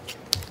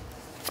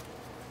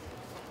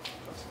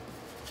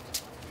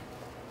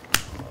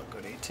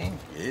Good 18.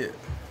 yeah.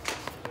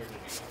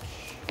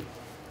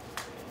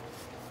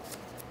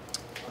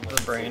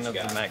 The brain of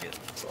the maggot.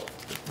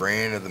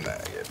 Brain of the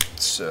Maggot.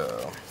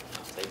 So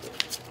Take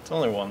it. It's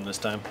only one this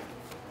time.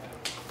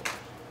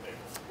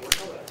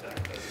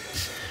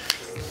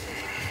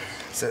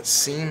 that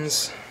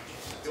seems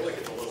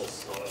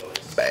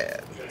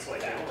bad.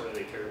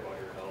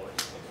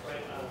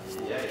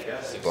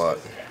 But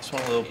Just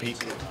want a little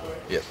peek.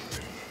 yep.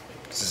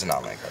 This is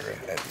not my card,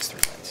 right? I have these 3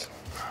 lands.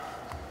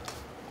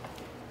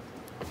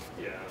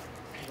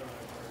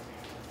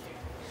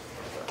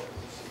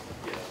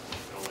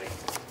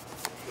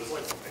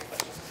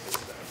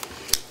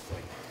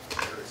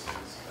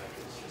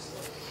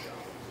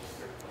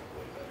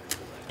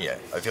 Yeah,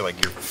 I feel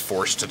like you're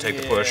forced to take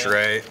the push,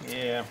 right?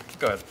 Yeah.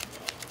 Go ahead.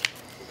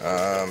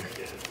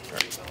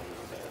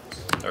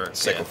 Or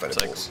Cyclophytic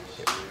cycle. Bulls.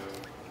 Yep.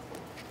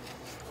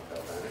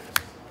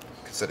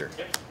 Consider.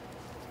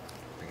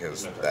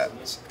 Because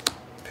that's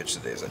pitch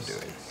the days I'm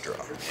doing. Draw.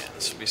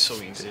 This would be so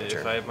easy Turn.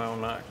 if I had my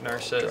own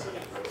Narset.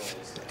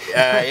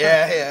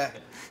 Yeah.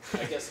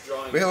 I guess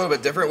drawing Be a little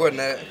bit different,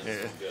 wouldn't it?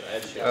 good. I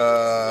had shots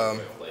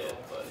to play it,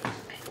 but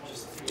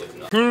just if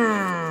not,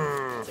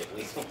 take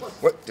lethal.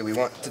 What do we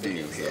want to do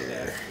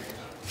here?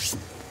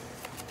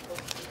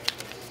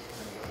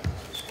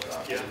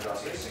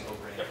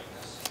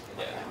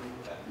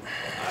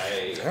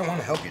 I don't want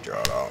to help you draw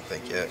it, I don't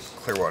think yet.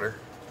 Clearwater.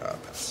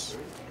 Pass.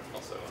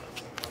 Also,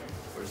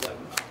 where's that?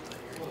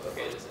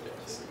 Okay, it is a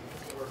difference.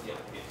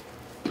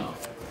 No.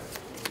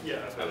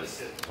 I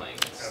was playing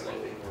it slow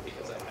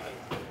because I had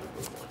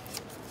moved one.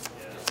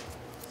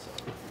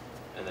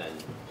 And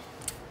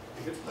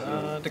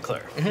then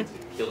Declare.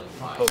 killing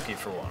 5. Pokey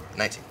for 1.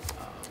 19.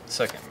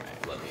 Second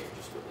May. Let me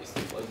just release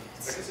the blood.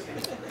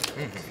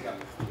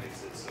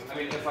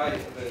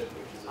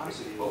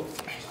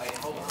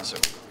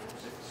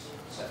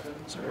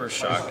 So we're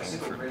shocking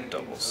for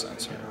double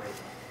censor.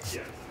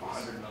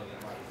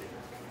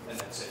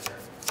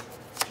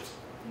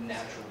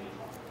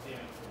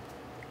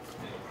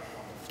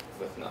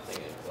 with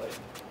nothing in play.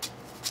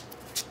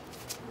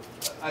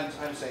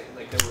 I'm saying,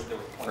 like, there were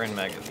Brain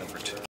Maggot number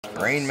 2.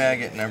 Brain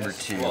Maggot number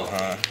 2,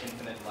 huh?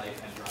 infinite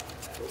life and drop.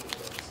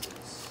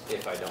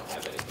 If I don't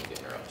have anything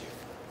to interrupt you.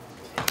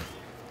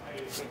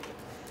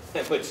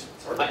 Which,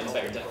 my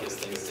entire deck is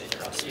things to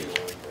interrupt you.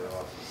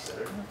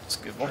 That's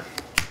a good one.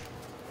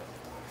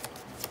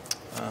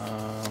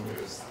 Yeah,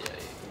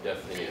 you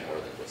definitely need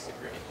more than just a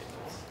green.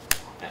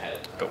 I had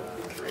Go.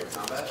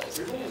 combat.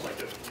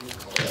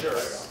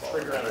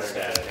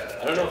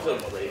 I don't know if the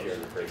graveyard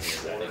is breaking his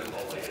thing.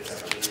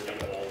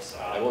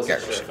 I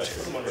wasn't sure if I should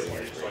put in one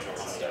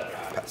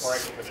Pass.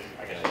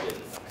 and I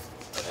didn't.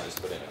 I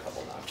just put in a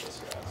couple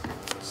noxious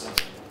grabs.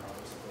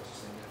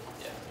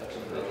 Yeah, that's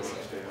what it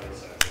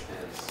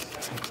is.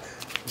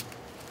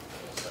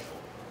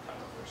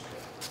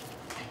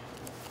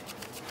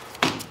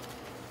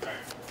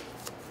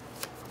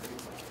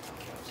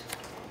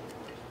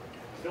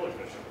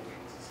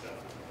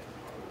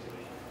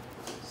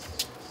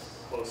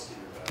 Close to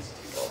your best.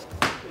 Well,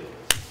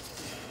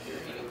 you're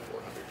eating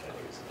 400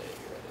 calories a day.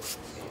 You're at a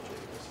major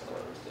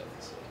caloric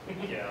deficit.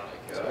 Yeah.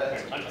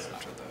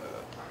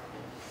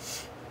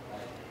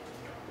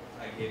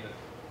 I gave it.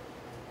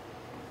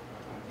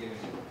 I'm giving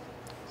it.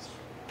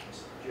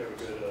 Do you have a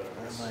good?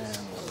 Land,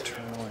 one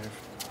turn away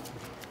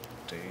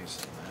from days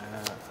and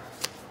that.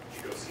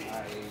 Did you go see? I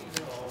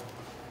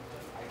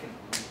can.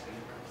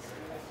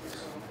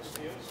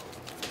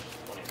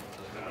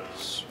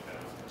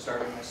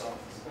 Starting myself.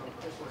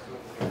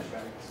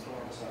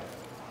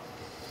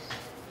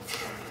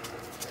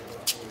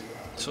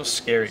 So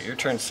scary. Your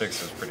turn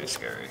 6 is pretty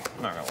scary.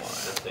 I'm not gonna lie.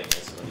 The thing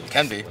is, when you,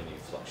 Can be. when you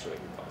fluctuate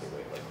your body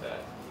weight like that,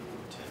 you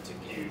tend to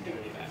gain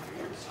weight after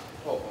your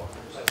time.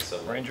 That's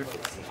so Ranger.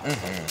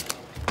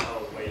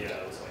 Oh, wait, yeah,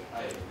 it was like.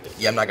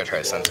 Yeah, I'm not gonna try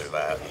to censor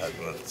that.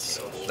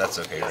 That's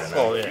okay right now.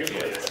 Oh yeah, And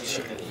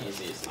the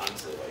easiest,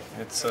 honestly,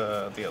 like, it's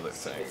the other it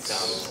things.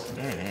 sounds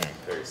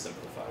very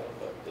simplified,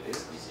 but it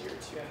is easier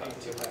to cut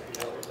 200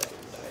 calories out of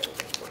your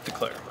diet.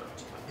 Declare.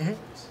 Mhm.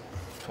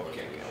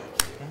 Okay.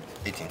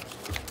 18.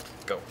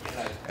 Go.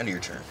 End of your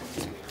turn.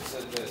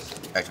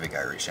 Activate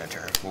guy, reach end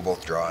turn. We'll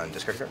both draw and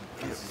discard card.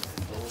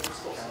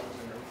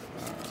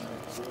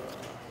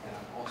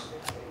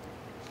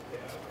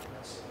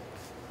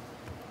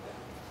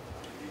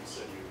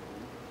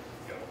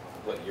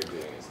 What you're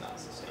doing is not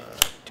sustainable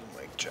Doom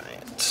Lake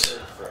Giant.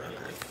 for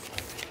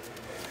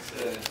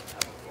anything.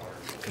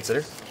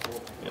 Consider.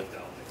 Yep.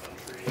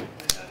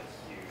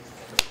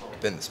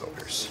 Bend the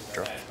spellers.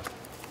 Draw.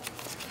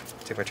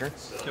 Take my turn.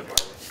 Yep.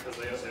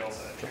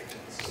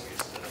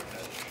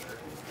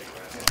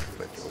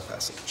 Quick little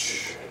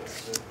passage.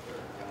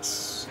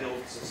 Yes.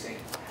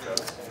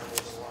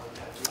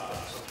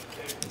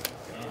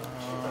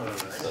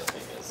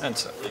 And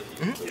so.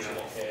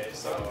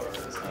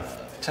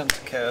 Attempt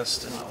to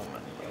cast an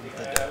Omen of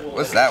the Dead.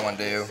 What's that one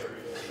do?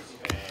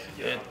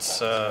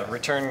 It's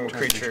return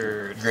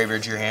creature.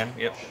 Graveyard to your hand.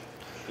 Yep.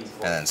 And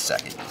then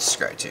second, you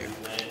scry 2.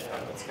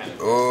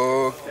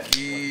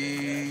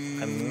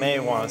 Okay. I may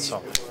want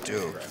something.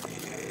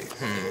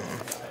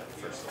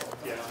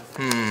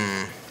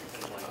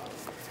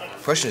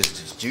 Question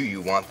is, do you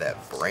want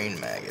that brain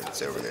maggot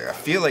that's over there? I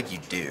feel like you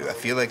do. I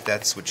feel like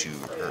that's what you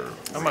are.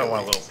 I might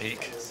want a little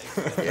peek.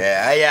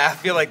 Yeah, I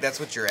feel like that's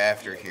what you're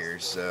after here.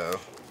 So,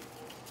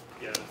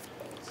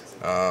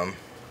 Everyone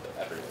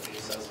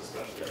says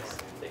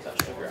they touch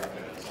the ground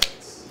and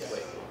it's like,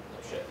 wait,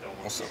 no shit.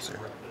 also, sir.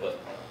 But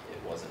it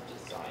wasn't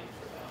designed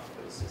for that.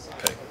 It was designed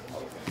Okay.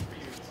 for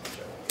you to touch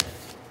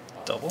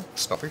everything. Double?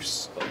 Spell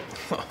pierce.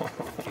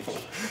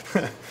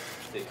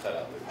 They cut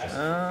out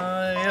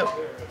their Yep.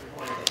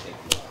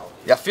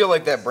 Yeah, I feel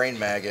like that brain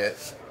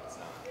maggot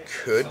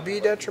could be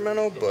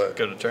detrimental, but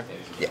Go to turn.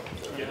 yeah.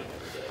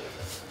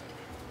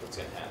 what's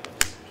going to happen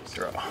is you just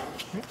Draw.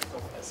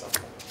 at some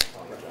point.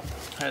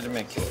 Had to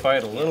make you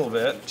fight a little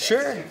bit.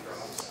 Sure.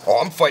 Oh,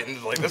 I'm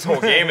fighting. Like, this whole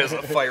game is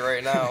a fight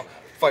right now.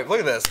 Fight. Look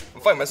at this.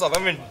 I'm fighting myself. I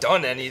haven't even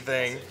done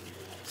anything.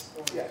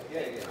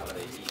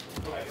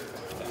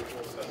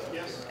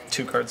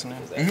 2 cards in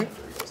hand.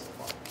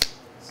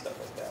 Stuff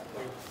like that.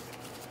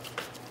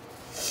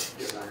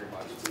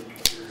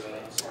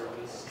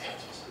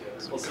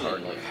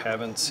 Card you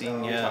haven't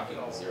seen yet.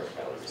 0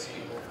 calories.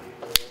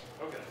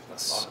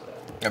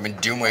 I mean,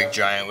 Doomwake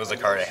Giant was a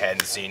card I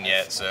hadn't seen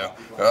yet, so.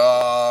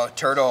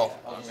 Turtle.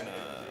 I'm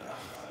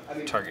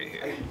gonna target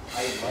here.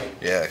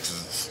 Yeah,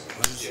 'cause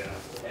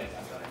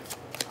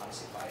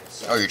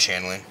oh, you're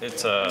channeling.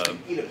 It's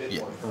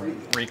Yeah.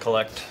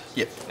 recollect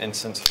Yep.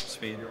 instant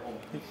speed.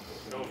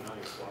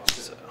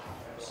 So,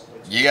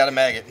 You got a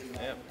maggot.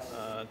 yep.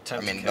 I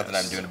Attempt mean, to nothing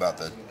I'm cast. doing about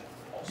the.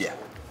 Yeah.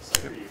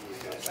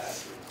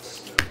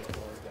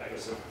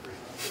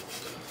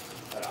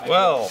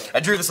 Well, I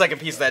drew the second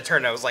piece of that turn.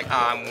 And I was like,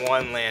 I'm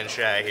 1 land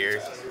shy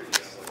here.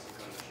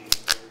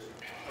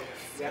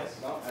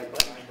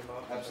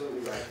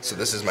 So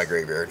this is my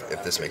graveyard.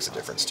 If this makes a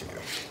difference to you.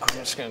 I'm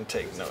just gonna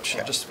take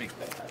notion. Just to be,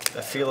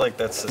 I feel like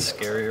that's the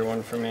scarier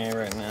one for me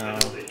right now.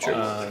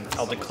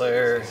 I'll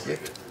declare. Yeah.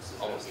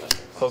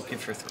 Poke you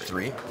for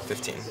 3. 3,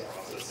 15.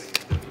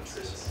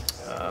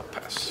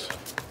 Pass.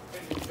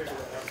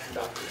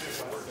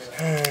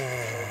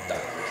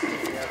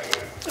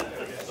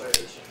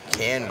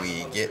 Can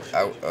we get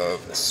out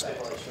of this?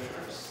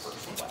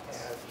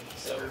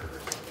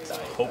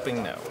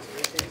 Hoping no.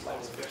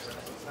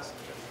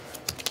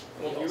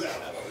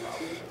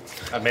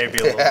 I may be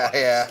a little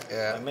biased.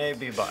 Yeah. I may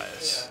be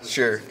biased.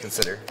 Sure,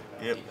 consider.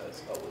 Yep.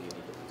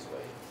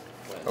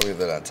 I'll leave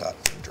that on top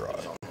and draw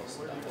it.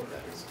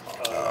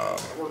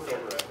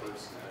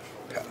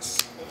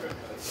 Pass.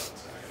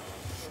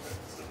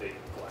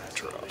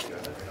 Draw.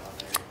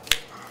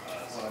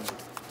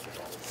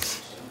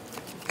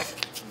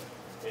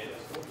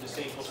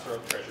 Disdainful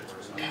stroke treasure.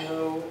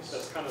 No,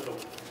 that's kind of the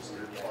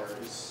weird part.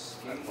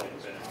 I'm playing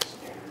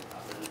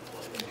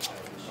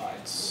I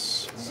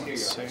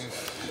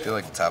feel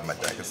like the top of my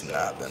deck has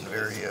not been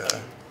very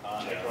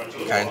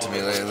kind to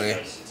me lately.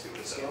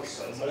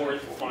 more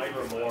 5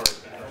 or more.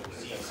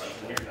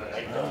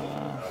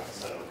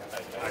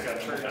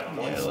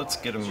 Yeah, let's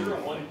get him.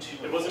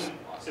 It wasn't.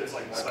 It was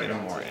like Let's get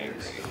him more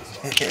angry.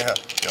 Yeah.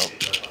 Yep. Yep.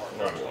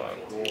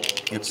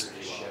 It's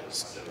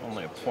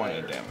only a point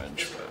of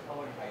damage, but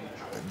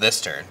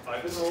This turn.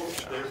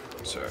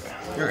 sorry.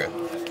 You're good.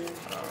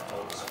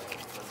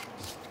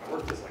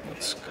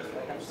 Let's go.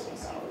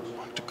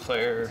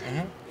 Declare.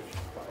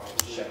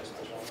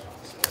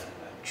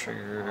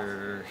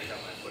 Trigger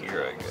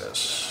here, I guess.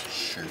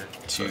 Sure.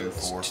 2,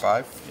 4,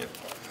 5. Yep.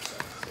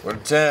 What a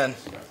 10.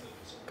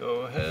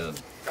 Go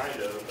ahead.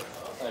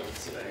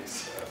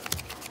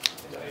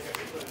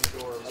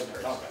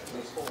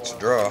 It's a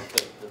draw.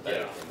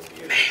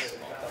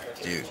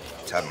 Dude,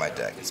 top of my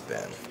deck has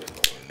been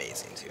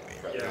amazing to me.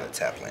 Look at the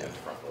tap land.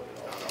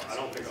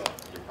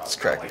 Let's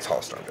crack these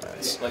Hallstorm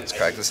Giants. Let's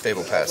crack this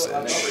Fable Passage.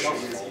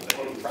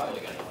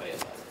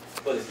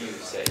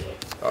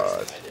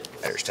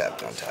 Irish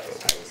tap on top of it.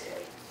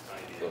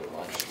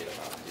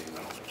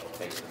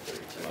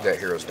 That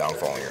Hero's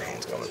Downfall in your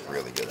hand's gonna look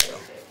really good though.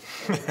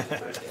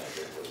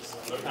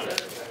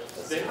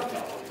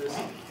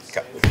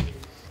 Okay.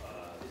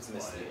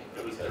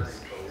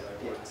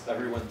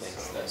 Everyone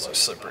thinks that So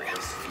slippery.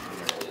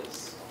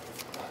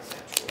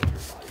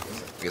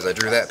 Because I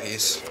drew that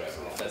piece.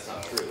 that's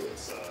not true.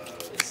 It's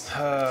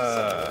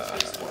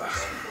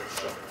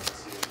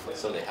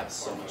so they have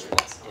so much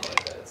less in it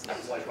that it's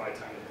not so I cut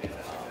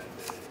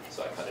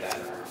that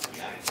out.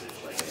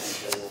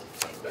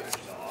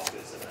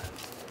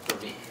 For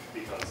me,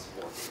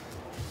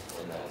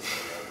 and then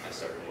I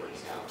started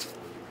working out.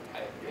 I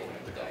made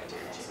the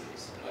dietary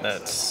changes.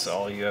 That's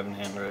all you have in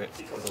hand, right?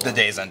 The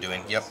day's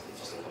undoing. Yep.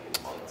 Just a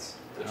couple months.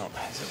 Oh,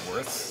 is it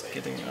worth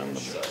getting on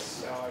the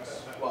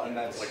Well, and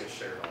that's like a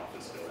shared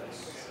office building.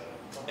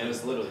 And it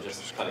was literally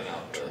just cutting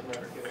out the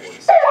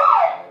 46.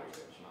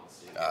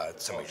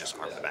 Somebody just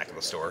armed the back of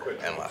the store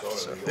and left.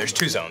 So there's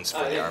 2 zones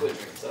for the arm.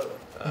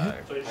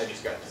 I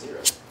just got 0.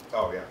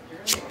 Oh, yeah.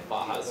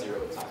 Baja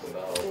 0 at Taco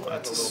Bell.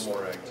 That's a little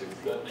more active.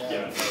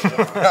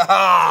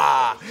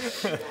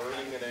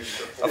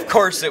 Of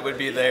course it would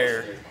be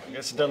there. I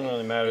guess it doesn't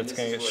really matter. It's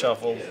gonna get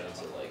shuffled.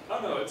 Oh,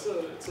 no, it's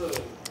a.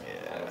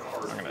 Yeah,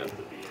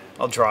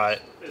 I'll draw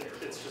it.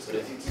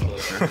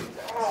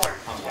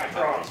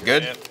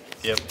 Good?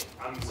 Yep.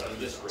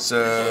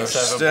 So, Let's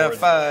have a step board.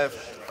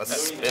 5.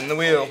 Let's spin the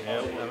wheel.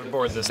 Yep, have a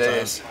board this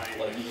Days.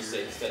 time.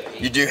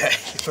 You do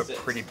have a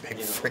pretty big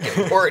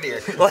freaking board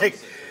here. Like,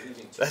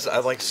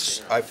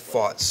 I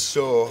fought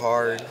so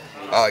hard.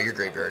 Oh, your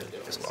graveyard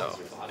as well.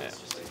 Yeah.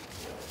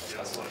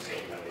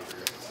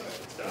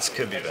 This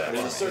could be bad.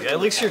 Yeah, at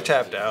least you're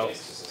tapped out.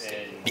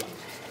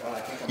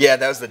 Yeah,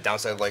 that was the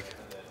downside, like,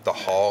 the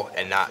Hall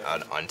and not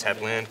an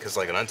untapped land. Because,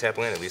 like, an untapped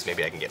land, at least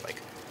maybe I can get, like,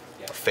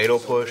 a Fatal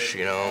Push,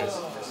 you know?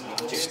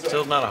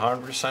 Still not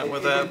 100%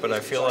 with that, but I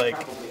feel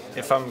like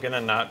if I'm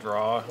gonna not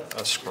draw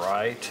a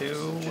Scry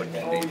 2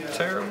 wouldn't be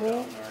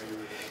terrible.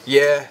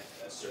 Yeah.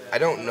 I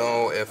don't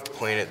know if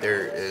playing it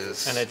there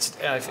is... And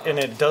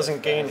it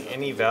doesn't gain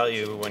any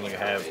value when you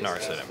have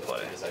Narset in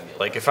play.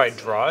 Like if I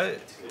draw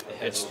it,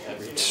 it's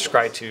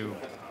Scry 2.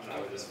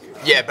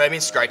 Yeah, but I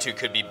mean, Scry 2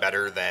 could be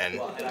better than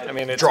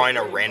drawing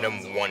a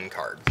random 1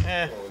 card.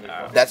 No.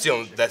 That's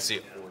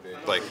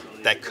like,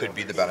 that could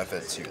be the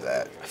benefit to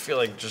that. I feel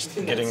like just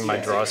getting my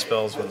draw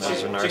spells when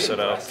there's a Narset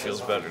up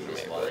feels better to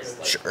me. But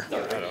Sure.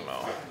 I don't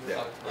know.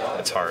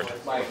 It's hard.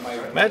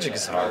 Magic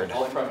is hard.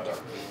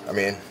 I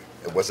mean,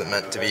 it wasn't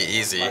meant to be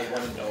easy.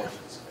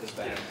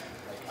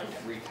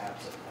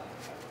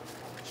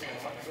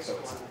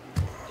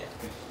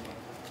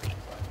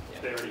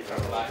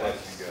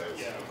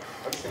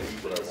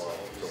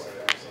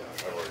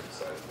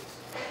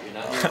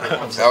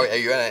 Oh, yeah,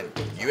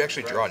 you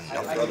actually draw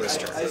nothing this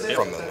turn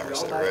from the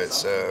Narset, right?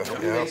 So,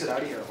 yeah.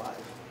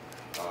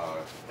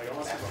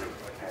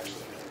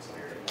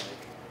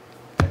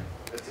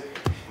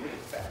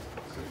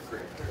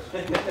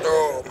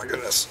 Oh my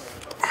goodness.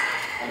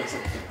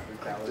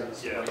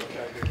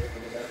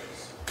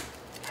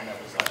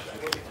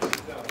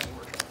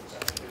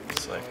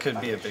 So it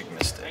could be a big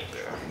mistake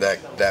there.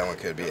 That one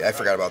could be. I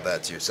forgot about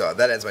that too. So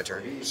that ends my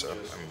turn. So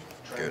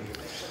good.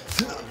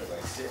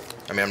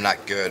 I mean, I'm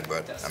not good,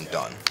 but I'm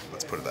done.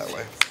 Let's put it that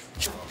way.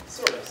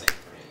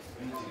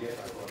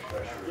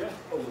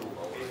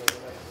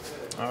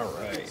 All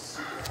right.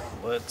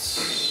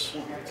 Let's.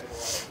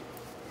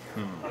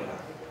 I'm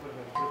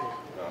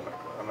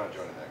not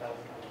joining that.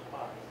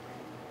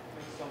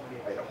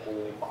 I had a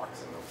whole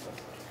box in those.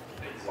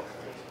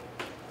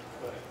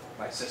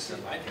 My sister,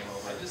 I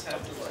just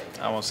have to like.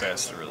 I almost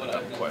asked a really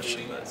dumb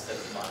question,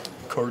 but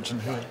cards in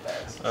hand.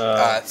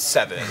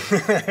 7.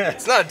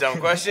 It's not a dumb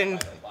question.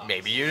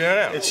 Maybe you don't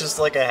know. It's just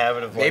like a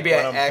habit of like, Maybe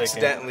when I I'm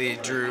accidentally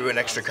drew an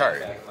extra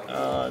card.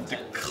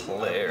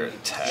 declare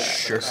attack.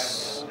 Sure.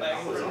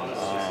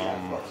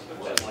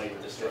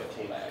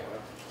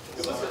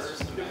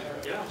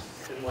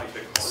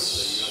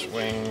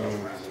 Swing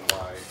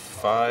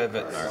 5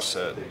 at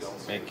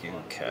Narset. Make you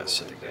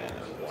cast it again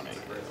at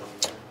 180.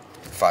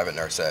 5 at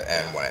Narset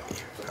and 1 at me.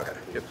 Okay.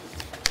 Yep.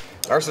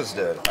 Narset's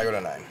dead. I go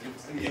to 9.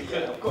 You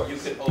could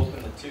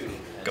open the 2 and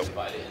Go.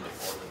 divide it into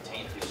 4 and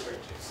taint the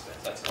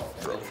That's all.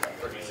 Bro. I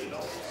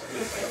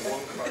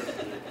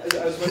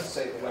was about to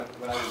say, when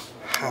I was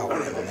How are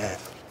that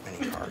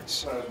many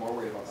cards? when I was more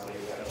worried about money,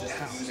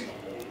 just using a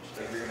whole,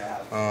 like you're gonna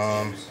have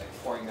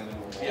pouring them into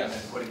a bowl Yeah, and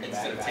then putting them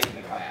instead of back taking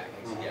in them the back.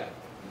 cup. Yeah.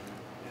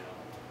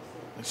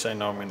 At least I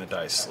know I'm going to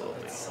die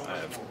slowly. I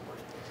have.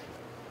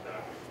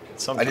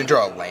 I did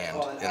draw a land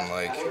in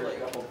like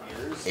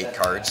 8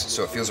 cards,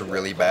 so it feels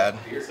really bad.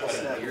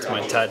 It's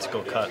my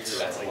tactical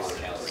cuts.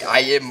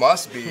 It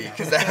must be,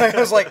 because I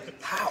was like,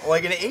 how?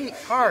 Like in 8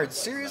 cards?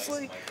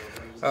 Seriously?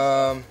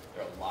 I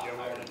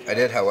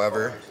did,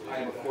 however,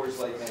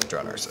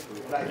 draw Narset.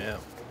 Yeah.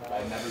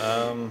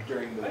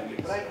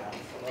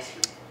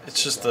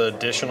 It's just the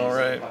additional,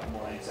 right?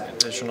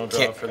 Additional draw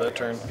Can't- for that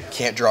turn.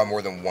 Can't draw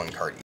more than 1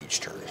 card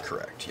each turn,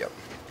 correct? Yep.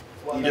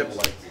 Yep.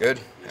 Good?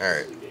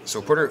 Alright, so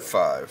we'll put her at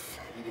 5.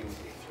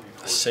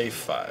 Safe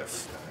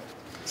 5.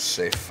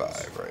 Safe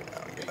 5 right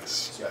now,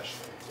 yes.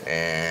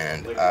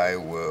 And I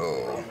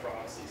will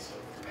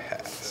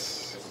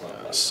pass.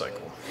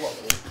 Cycle.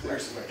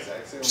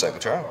 Cycle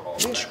trial?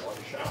 Yeah, sure.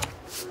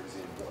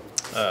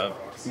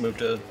 Move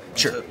to.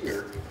 Sure.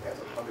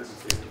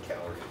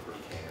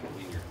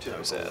 I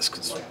was asked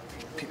because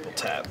people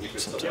tap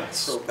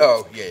sometimes.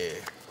 Oh, yeah, yeah,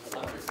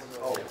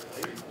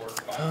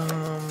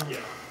 yeah.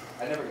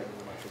 I never got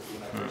into my cookie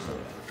when I first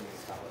started entering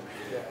college.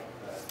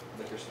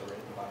 Liquor store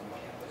right at the bottom of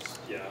campus.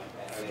 Yeah.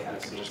 And they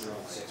had some just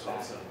around 6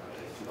 pack, $2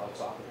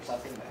 off it or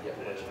something. That It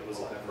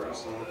was like for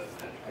us.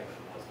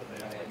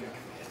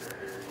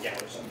 Yeah,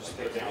 so I'm just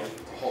picking out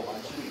a whole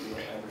bunch of people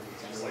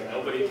It's like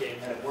nobody came.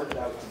 and it worked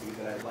out to be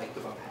that I liked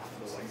about half of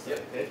the ones that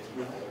fit.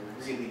 I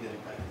really didn't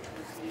like.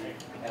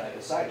 And I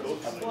decided,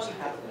 if there was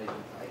half that I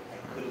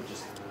could have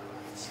just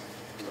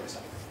thrown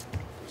something.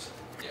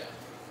 Yeah.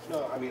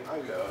 No, I mean, I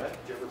have that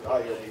beer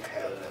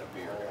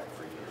back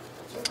for years.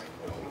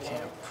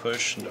 Can't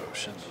push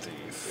Notion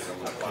Thief.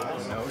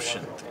 Good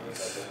Notion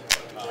Thief.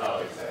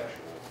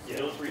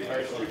 Those 3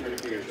 cards, 3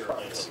 figures are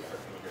playing.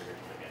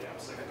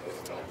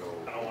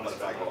 I don't want to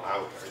If I go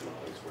out to a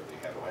place where they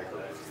have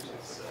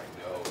microbrews, I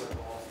know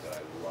that I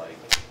like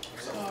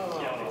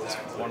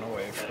something. One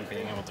away from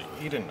being able to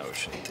eat a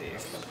Notion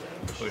Thief.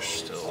 Push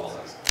still.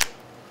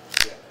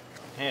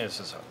 Yeah, this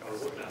is hard.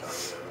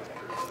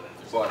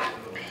 But, I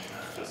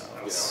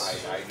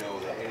know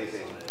that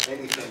anything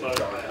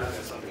darker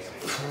than something.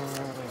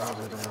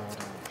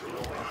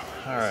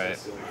 Alright.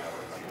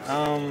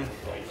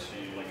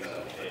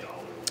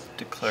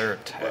 Declare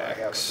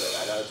attacks.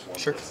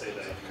 Sure.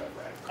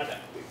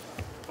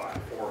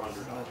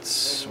 Let's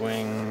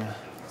swing.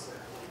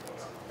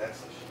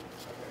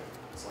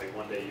 It's like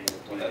one day you.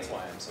 Well, that's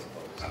why I'm so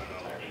focused on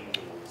retiring.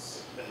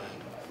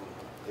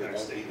 It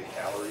won't be the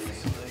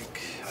calories. Like,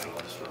 I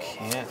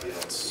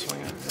can't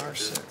swing at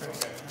Narset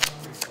right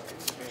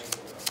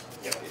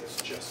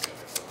It's just gonna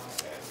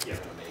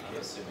I'm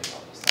assuming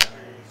I'll just.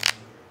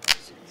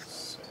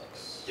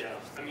 Yeah,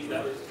 I mean,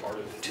 that is part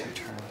of it. 2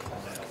 turn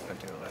combat if I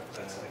do it like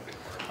that.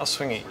 I'll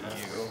swing at you.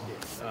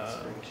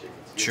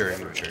 Sure,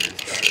 you would trigger.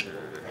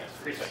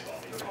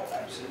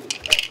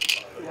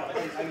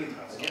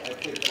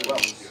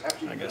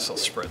 I guess I'll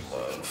spread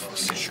love.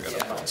 See if you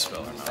got a bounce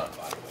spell or not.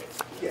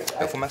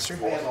 Helpful Master?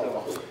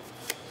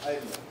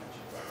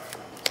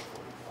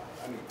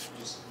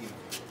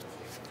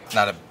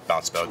 Not a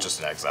bounce spell, just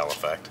an exile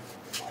effect.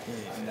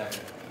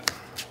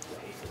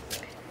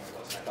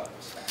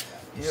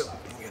 Yep, you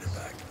get it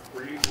back.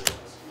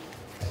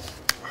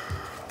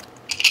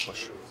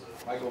 Push.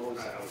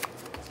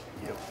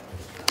 Yep.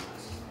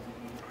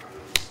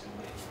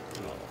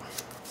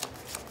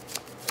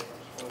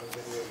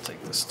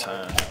 Take this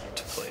time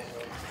to play it.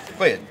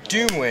 Wait, a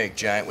Doomwake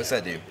Giant, what's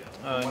that do?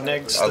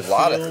 Negs A the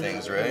lot of field,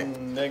 things, right?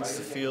 Negs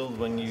the field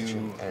when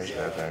you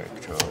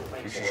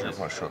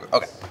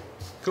Okay,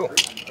 cool.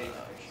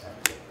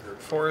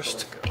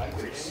 forced. Go.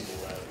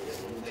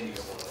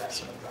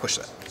 Push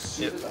that.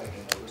 Yep.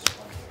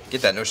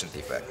 Get that Notion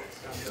Thief back.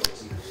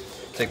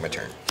 Take my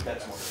turn.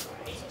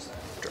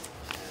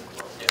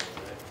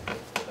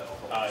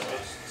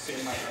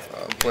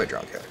 Play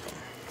Drown Catacomb.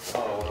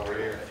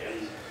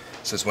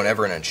 So it's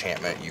whenever an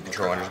enchantment you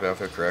control enters the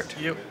battlefield, correct?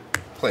 Yep.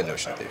 Play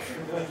Notion Thief.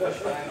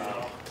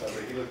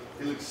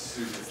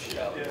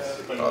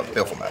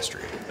 Baleful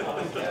Mastery.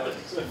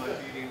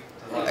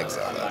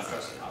 Exile that.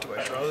 Do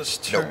I draw this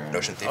turn? Nope,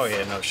 Notion Thief. Oh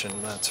yeah, Notion.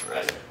 That's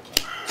right.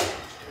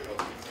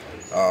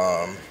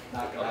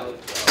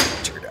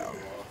 Took her down.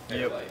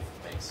 Yep.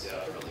 Makes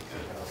really good.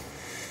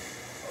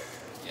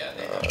 Yeah,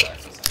 they have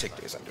lactose. Take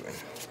days I'm doing.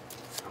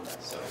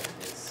 So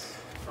it's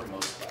for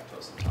most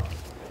lactose intolerant.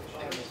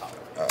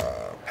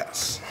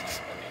 Pass. I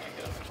mean, I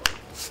get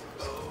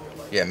them.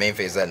 Yeah, main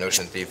phase that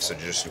Notion Thief, so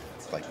just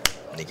like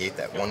negate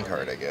that one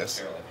card, I guess.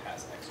 They're like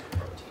has extra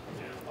protein.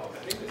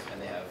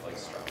 And they have like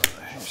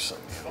strawberry. Here's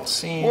something you haven't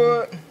seen.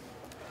 What?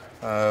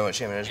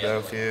 Enchantment enters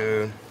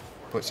battlefield.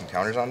 Put some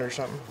counters on it or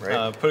something,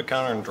 right? Put a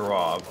counter and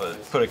draw,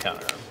 but put a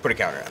counter on. Put a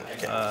counter on it.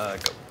 Okay. Go.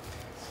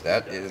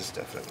 That is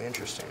definitely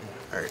interesting.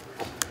 Alright.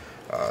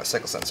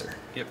 Cycle Sensor.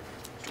 Yep.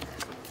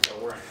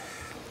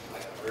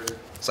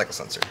 Cycle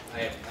Sensor.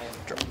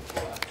 Draw.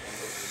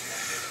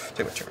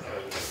 Take my turn.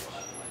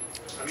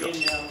 I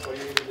mean, yeah, what are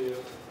you gonna do?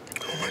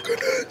 Oh my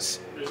goodness.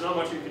 There's not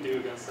much you can do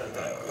against that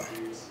deck.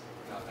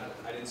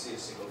 I didn't see a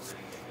single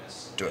green in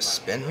this. Do a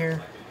spin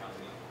here?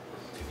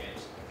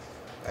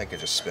 I could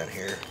just spin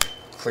here.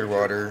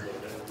 Clearwater.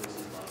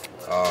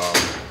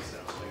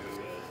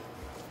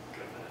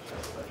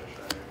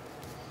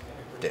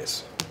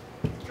 Days.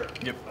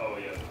 Yep. Oh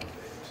yeah.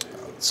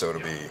 So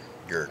it'll be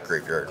your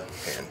graveyard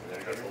hand.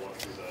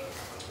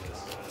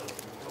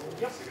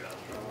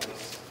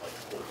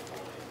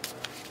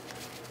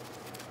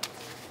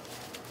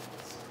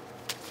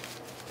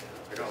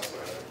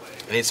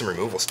 I need some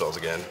removal spells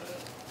again.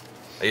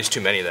 I used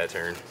too many that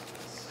turn.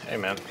 Hey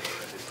man.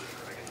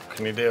 What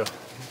can you do?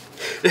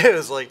 It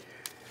was like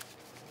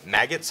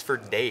maggots for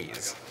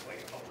days.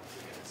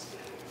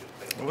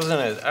 It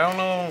wasn't it? I don't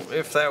know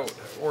if that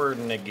word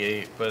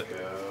negate, but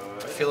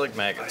I feel like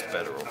Maggot's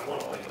better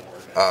overall.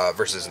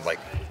 Versus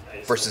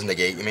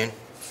negate, you mean?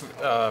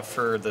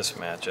 For this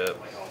matchup.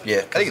 Yeah,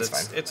 I think it's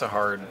fine. It's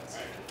hard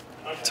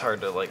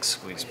to like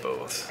squeeze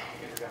both.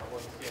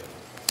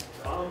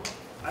 I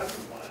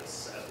wouldn't want to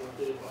set with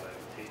it, but I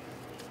would take.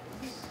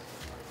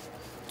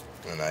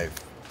 And I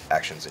have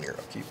actions in your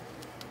upkeep.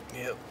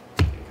 Yep.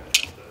 Do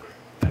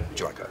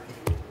you want to cut?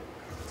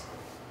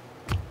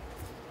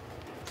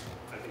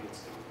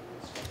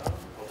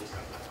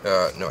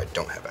 No, I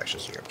don't have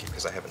actions in your upkeep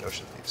because I have a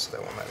Notion Thief, so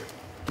that won't matter.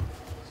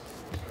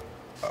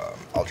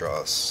 I'll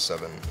draw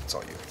 7. It's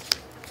all you.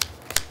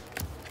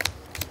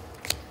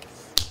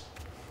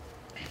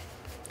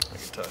 I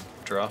get to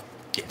draw.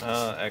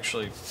 Yeah.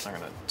 Actually, I'm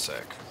gonna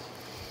sack.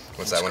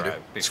 What's that one do?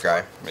 Before.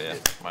 Scry? Yeah,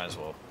 might as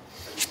well.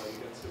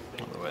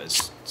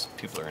 Otherwise,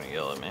 people are gonna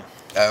yell at me.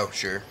 Oh,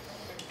 sure.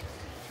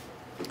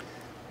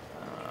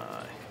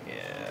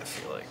 Yeah, I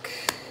feel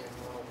like.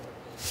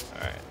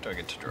 All right, do I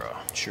get to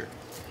draw? Sure.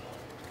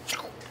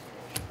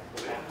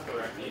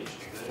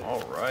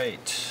 All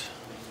right.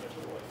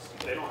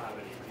 They don't have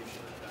any reach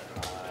in that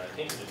deck.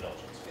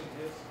 Indulgence.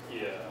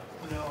 Yeah.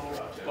 No.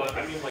 But I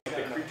mean, like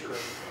the creature.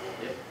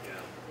 Yeah.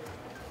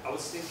 I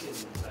was thinking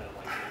that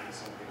like maybe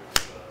something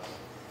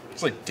like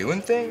It's like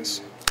doing things?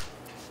 So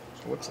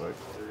what's like?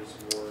 there's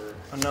more.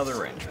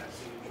 Another ranger.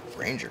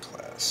 Ranger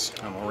class.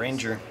 I'm a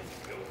ranger.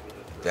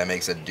 That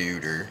makes a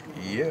duder.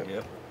 Yep.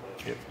 Yep.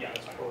 Yeah.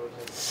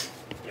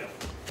 Yeah.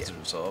 It's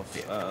resolve.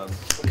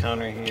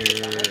 Counter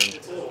here.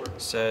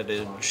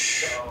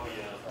 Savage.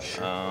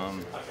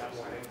 I'm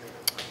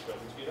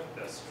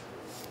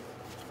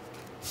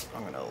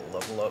gonna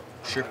level up.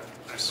 Sure.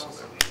 So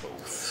they're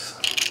both.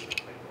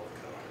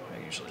 I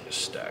usually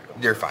just stack them.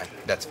 You're fine.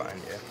 That's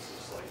fine, yeah.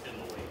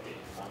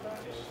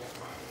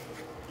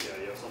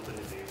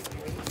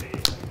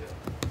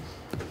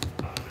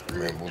 I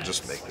mean, we'll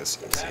just make this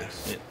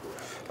easy.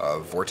 Yeah.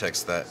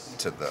 Vortex that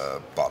to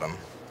the bottom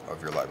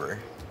of your library.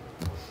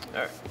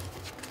 All right.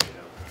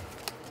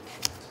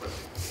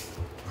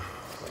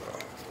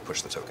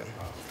 Push the token.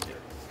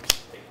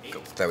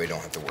 That way you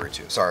don't have to worry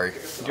too. Sorry.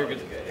 You're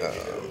good.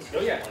 Oh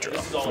yeah.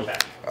 This is all in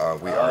back.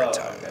 We are at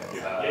time now.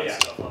 Yeah.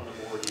 On the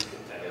board, you can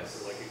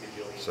have like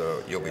a gajillion.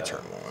 So you'll be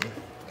turn 1.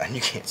 And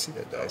you can't see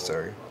that die,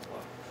 sorry.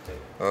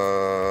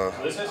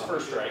 This is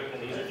first strike,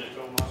 and these are just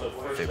so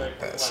first Fabled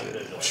strike.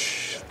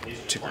 Passage.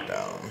 Took her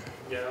down.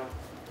 Yeah.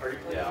 Are you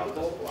playing Yeah, I'll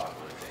football? just block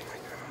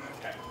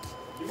Okay.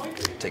 You might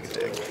be. Take a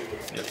dig.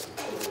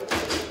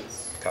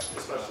 Cut.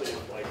 Especially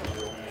if like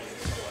you're only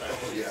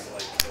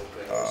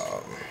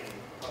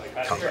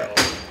like Combat.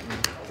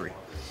 3.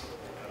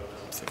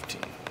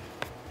 15.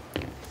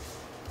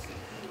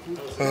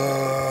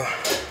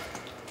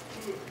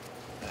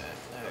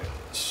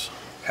 There's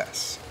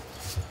Pass.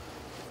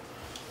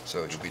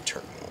 So you'll be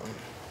turn 1.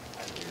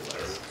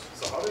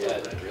 Yeah, I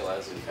didn't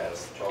realize you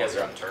guys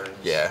are on turn.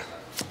 Yeah.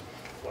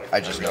 I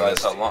just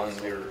Realize noticed. how long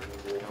we were.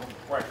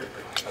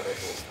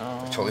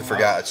 Totally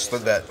forgot. I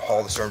slid that Hall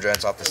of the Storm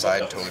Giants off the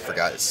side and totally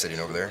forgot it's sitting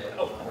over there.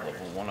 level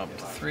 1 up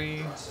to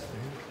 3.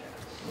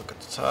 Look at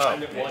the top.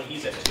 One,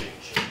 he's at 2.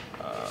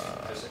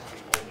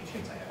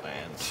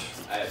 And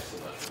I have too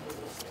much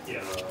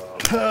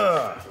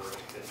removal.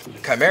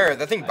 Chimera,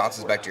 that thing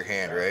bounces back to your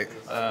hand, right?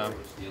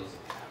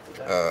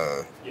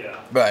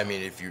 But I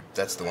mean, if you,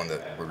 that's the one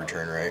that would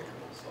return, right?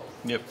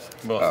 Yep.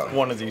 Well,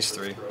 one of these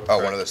three. Oh,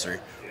 one of those three.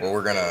 Well,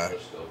 we're gonna,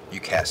 you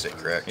cast it,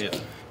 correct? Yeah.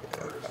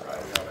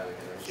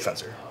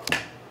 Sensor.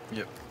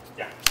 Yep.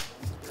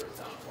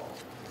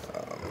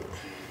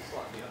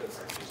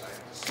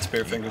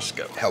 Spearfinger's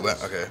go.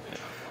 Hellbent, okay.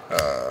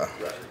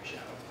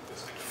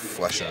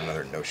 Flesh and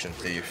another Notion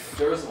Thief.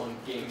 There was one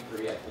game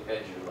 3, I think I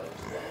drew like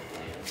 12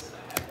 lands and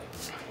I had like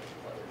 9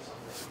 or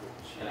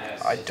something. And I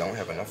have I don't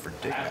have enough for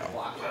dig now.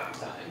 block all the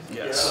time.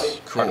 Yes.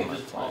 Cool.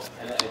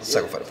 And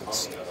Cycle Fighter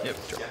Boots. Yep.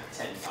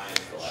 10 times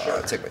the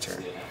last. Take my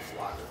turn.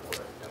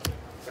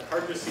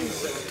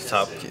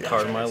 Top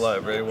card of my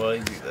library while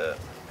you do that.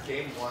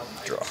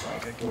 Draw. I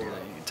think I can do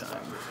that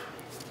anytime.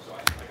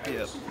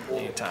 Yep.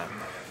 Anytime.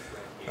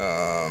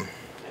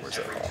 Where's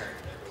that hall?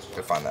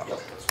 Go find that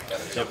hall.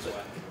 Yep.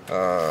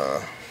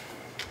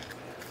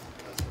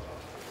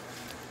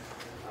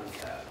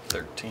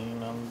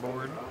 13 on the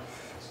board.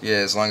 Yeah,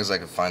 as long as I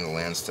can find the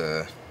lands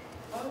to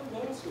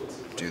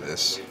do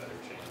this.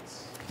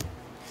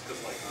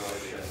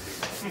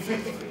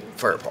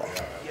 Fireball.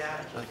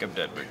 I think I'm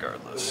dead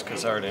regardless,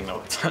 because I already know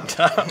what's on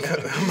top.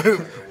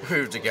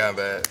 Move to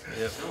combat.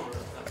 Yep.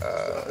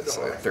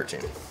 So 13.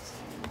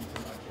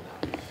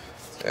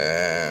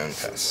 And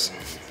pass.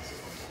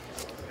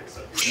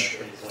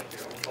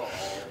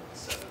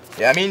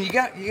 Yeah, I mean you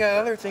got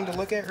other thing to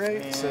look at,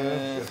 right? So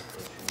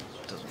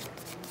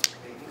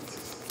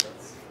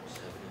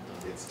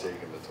It's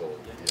taking the toll.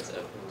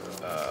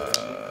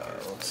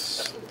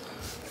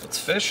 Let's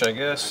fish, I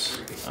guess.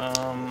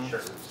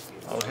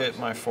 I'll hit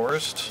my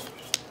forest.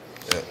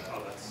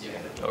 yeah.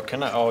 Oh,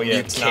 can I? Oh, yeah, You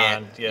it's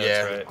can't, not. Yeah,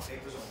 yeah. that's right.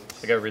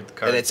 I gotta read the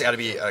card. And it's got to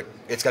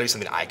be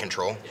something I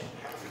control.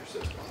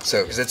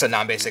 So because it's a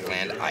non-basic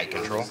land I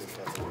control.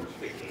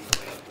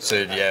 So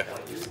yeah,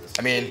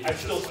 I mean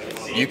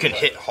you can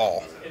hit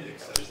Hall.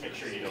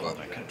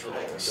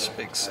 It's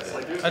big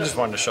set. I just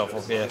wanted to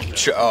shuffle. Yeah.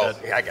 Oh,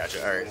 yeah, I got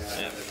you. All right.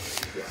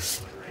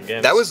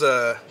 Again, That was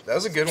a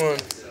good one.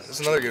 That's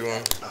another good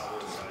one.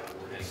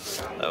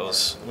 that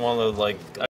was one of the like.